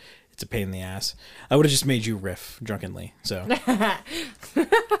it's a pain in the ass. I would have just made you riff drunkenly. So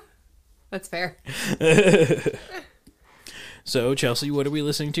that's fair. So Chelsea, what are we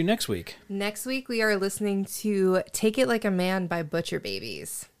listening to next week? Next week we are listening to "Take It Like a Man" by Butcher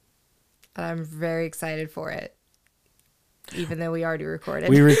Babies. And I'm very excited for it. Even though we already recorded.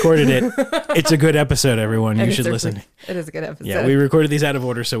 We recorded it. It's a good episode, everyone. You should listen. It is a good episode. Yeah, we recorded these out of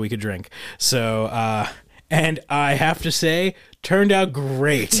order so we could drink. So, and I have to say, turned out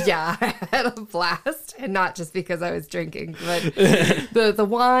great. Yeah, I had a blast. And not just because I was drinking, but the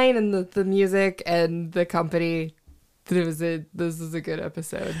wine and the music and the company. This is a good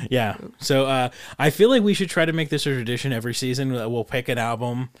episode. Yeah. So I feel like we should try to make this a tradition every season. We'll pick an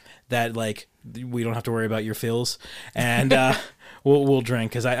album that like we don't have to worry about your feels, and we'll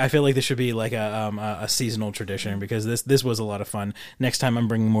drink because I feel like this should be like a seasonal tradition because this was a lot of fun. Next time I'm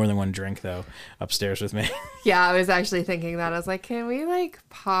bringing more than one drink though upstairs with me. Yeah, I was actually thinking that. I was like, can we like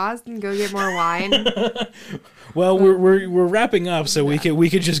pause and go get more wine? Well, we're wrapping up, so yeah. we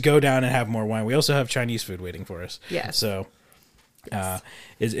could just go down and have more wine. We also have Chinese food waiting for us. Yes. So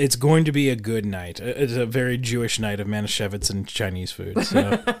it's going to be a good night. It's a very Jewish night of Manischewitz and Chinese food.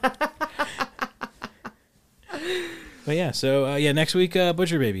 So. But yeah, so next week,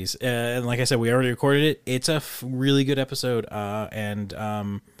 Butcher Babies. And like I said, we already recorded it. It's a really good episode. And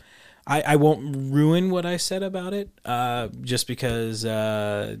I won't ruin what I said about it just because, you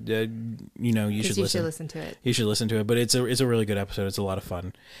should listen to it. You should listen to it. But it's a really good episode. It's a lot of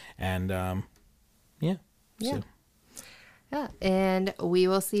fun. And yeah. So. Yeah, and we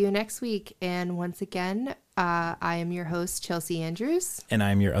will see you next week. And once again, I am your host, Chelsea Andrews. And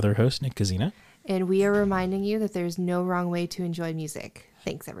I'm your other host, Nick Kazina. And we are reminding you that there's no wrong way to enjoy music.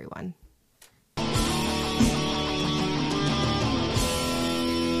 Thanks, everyone.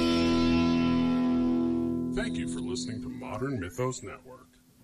 Thank you for listening to Modern Mythos Network.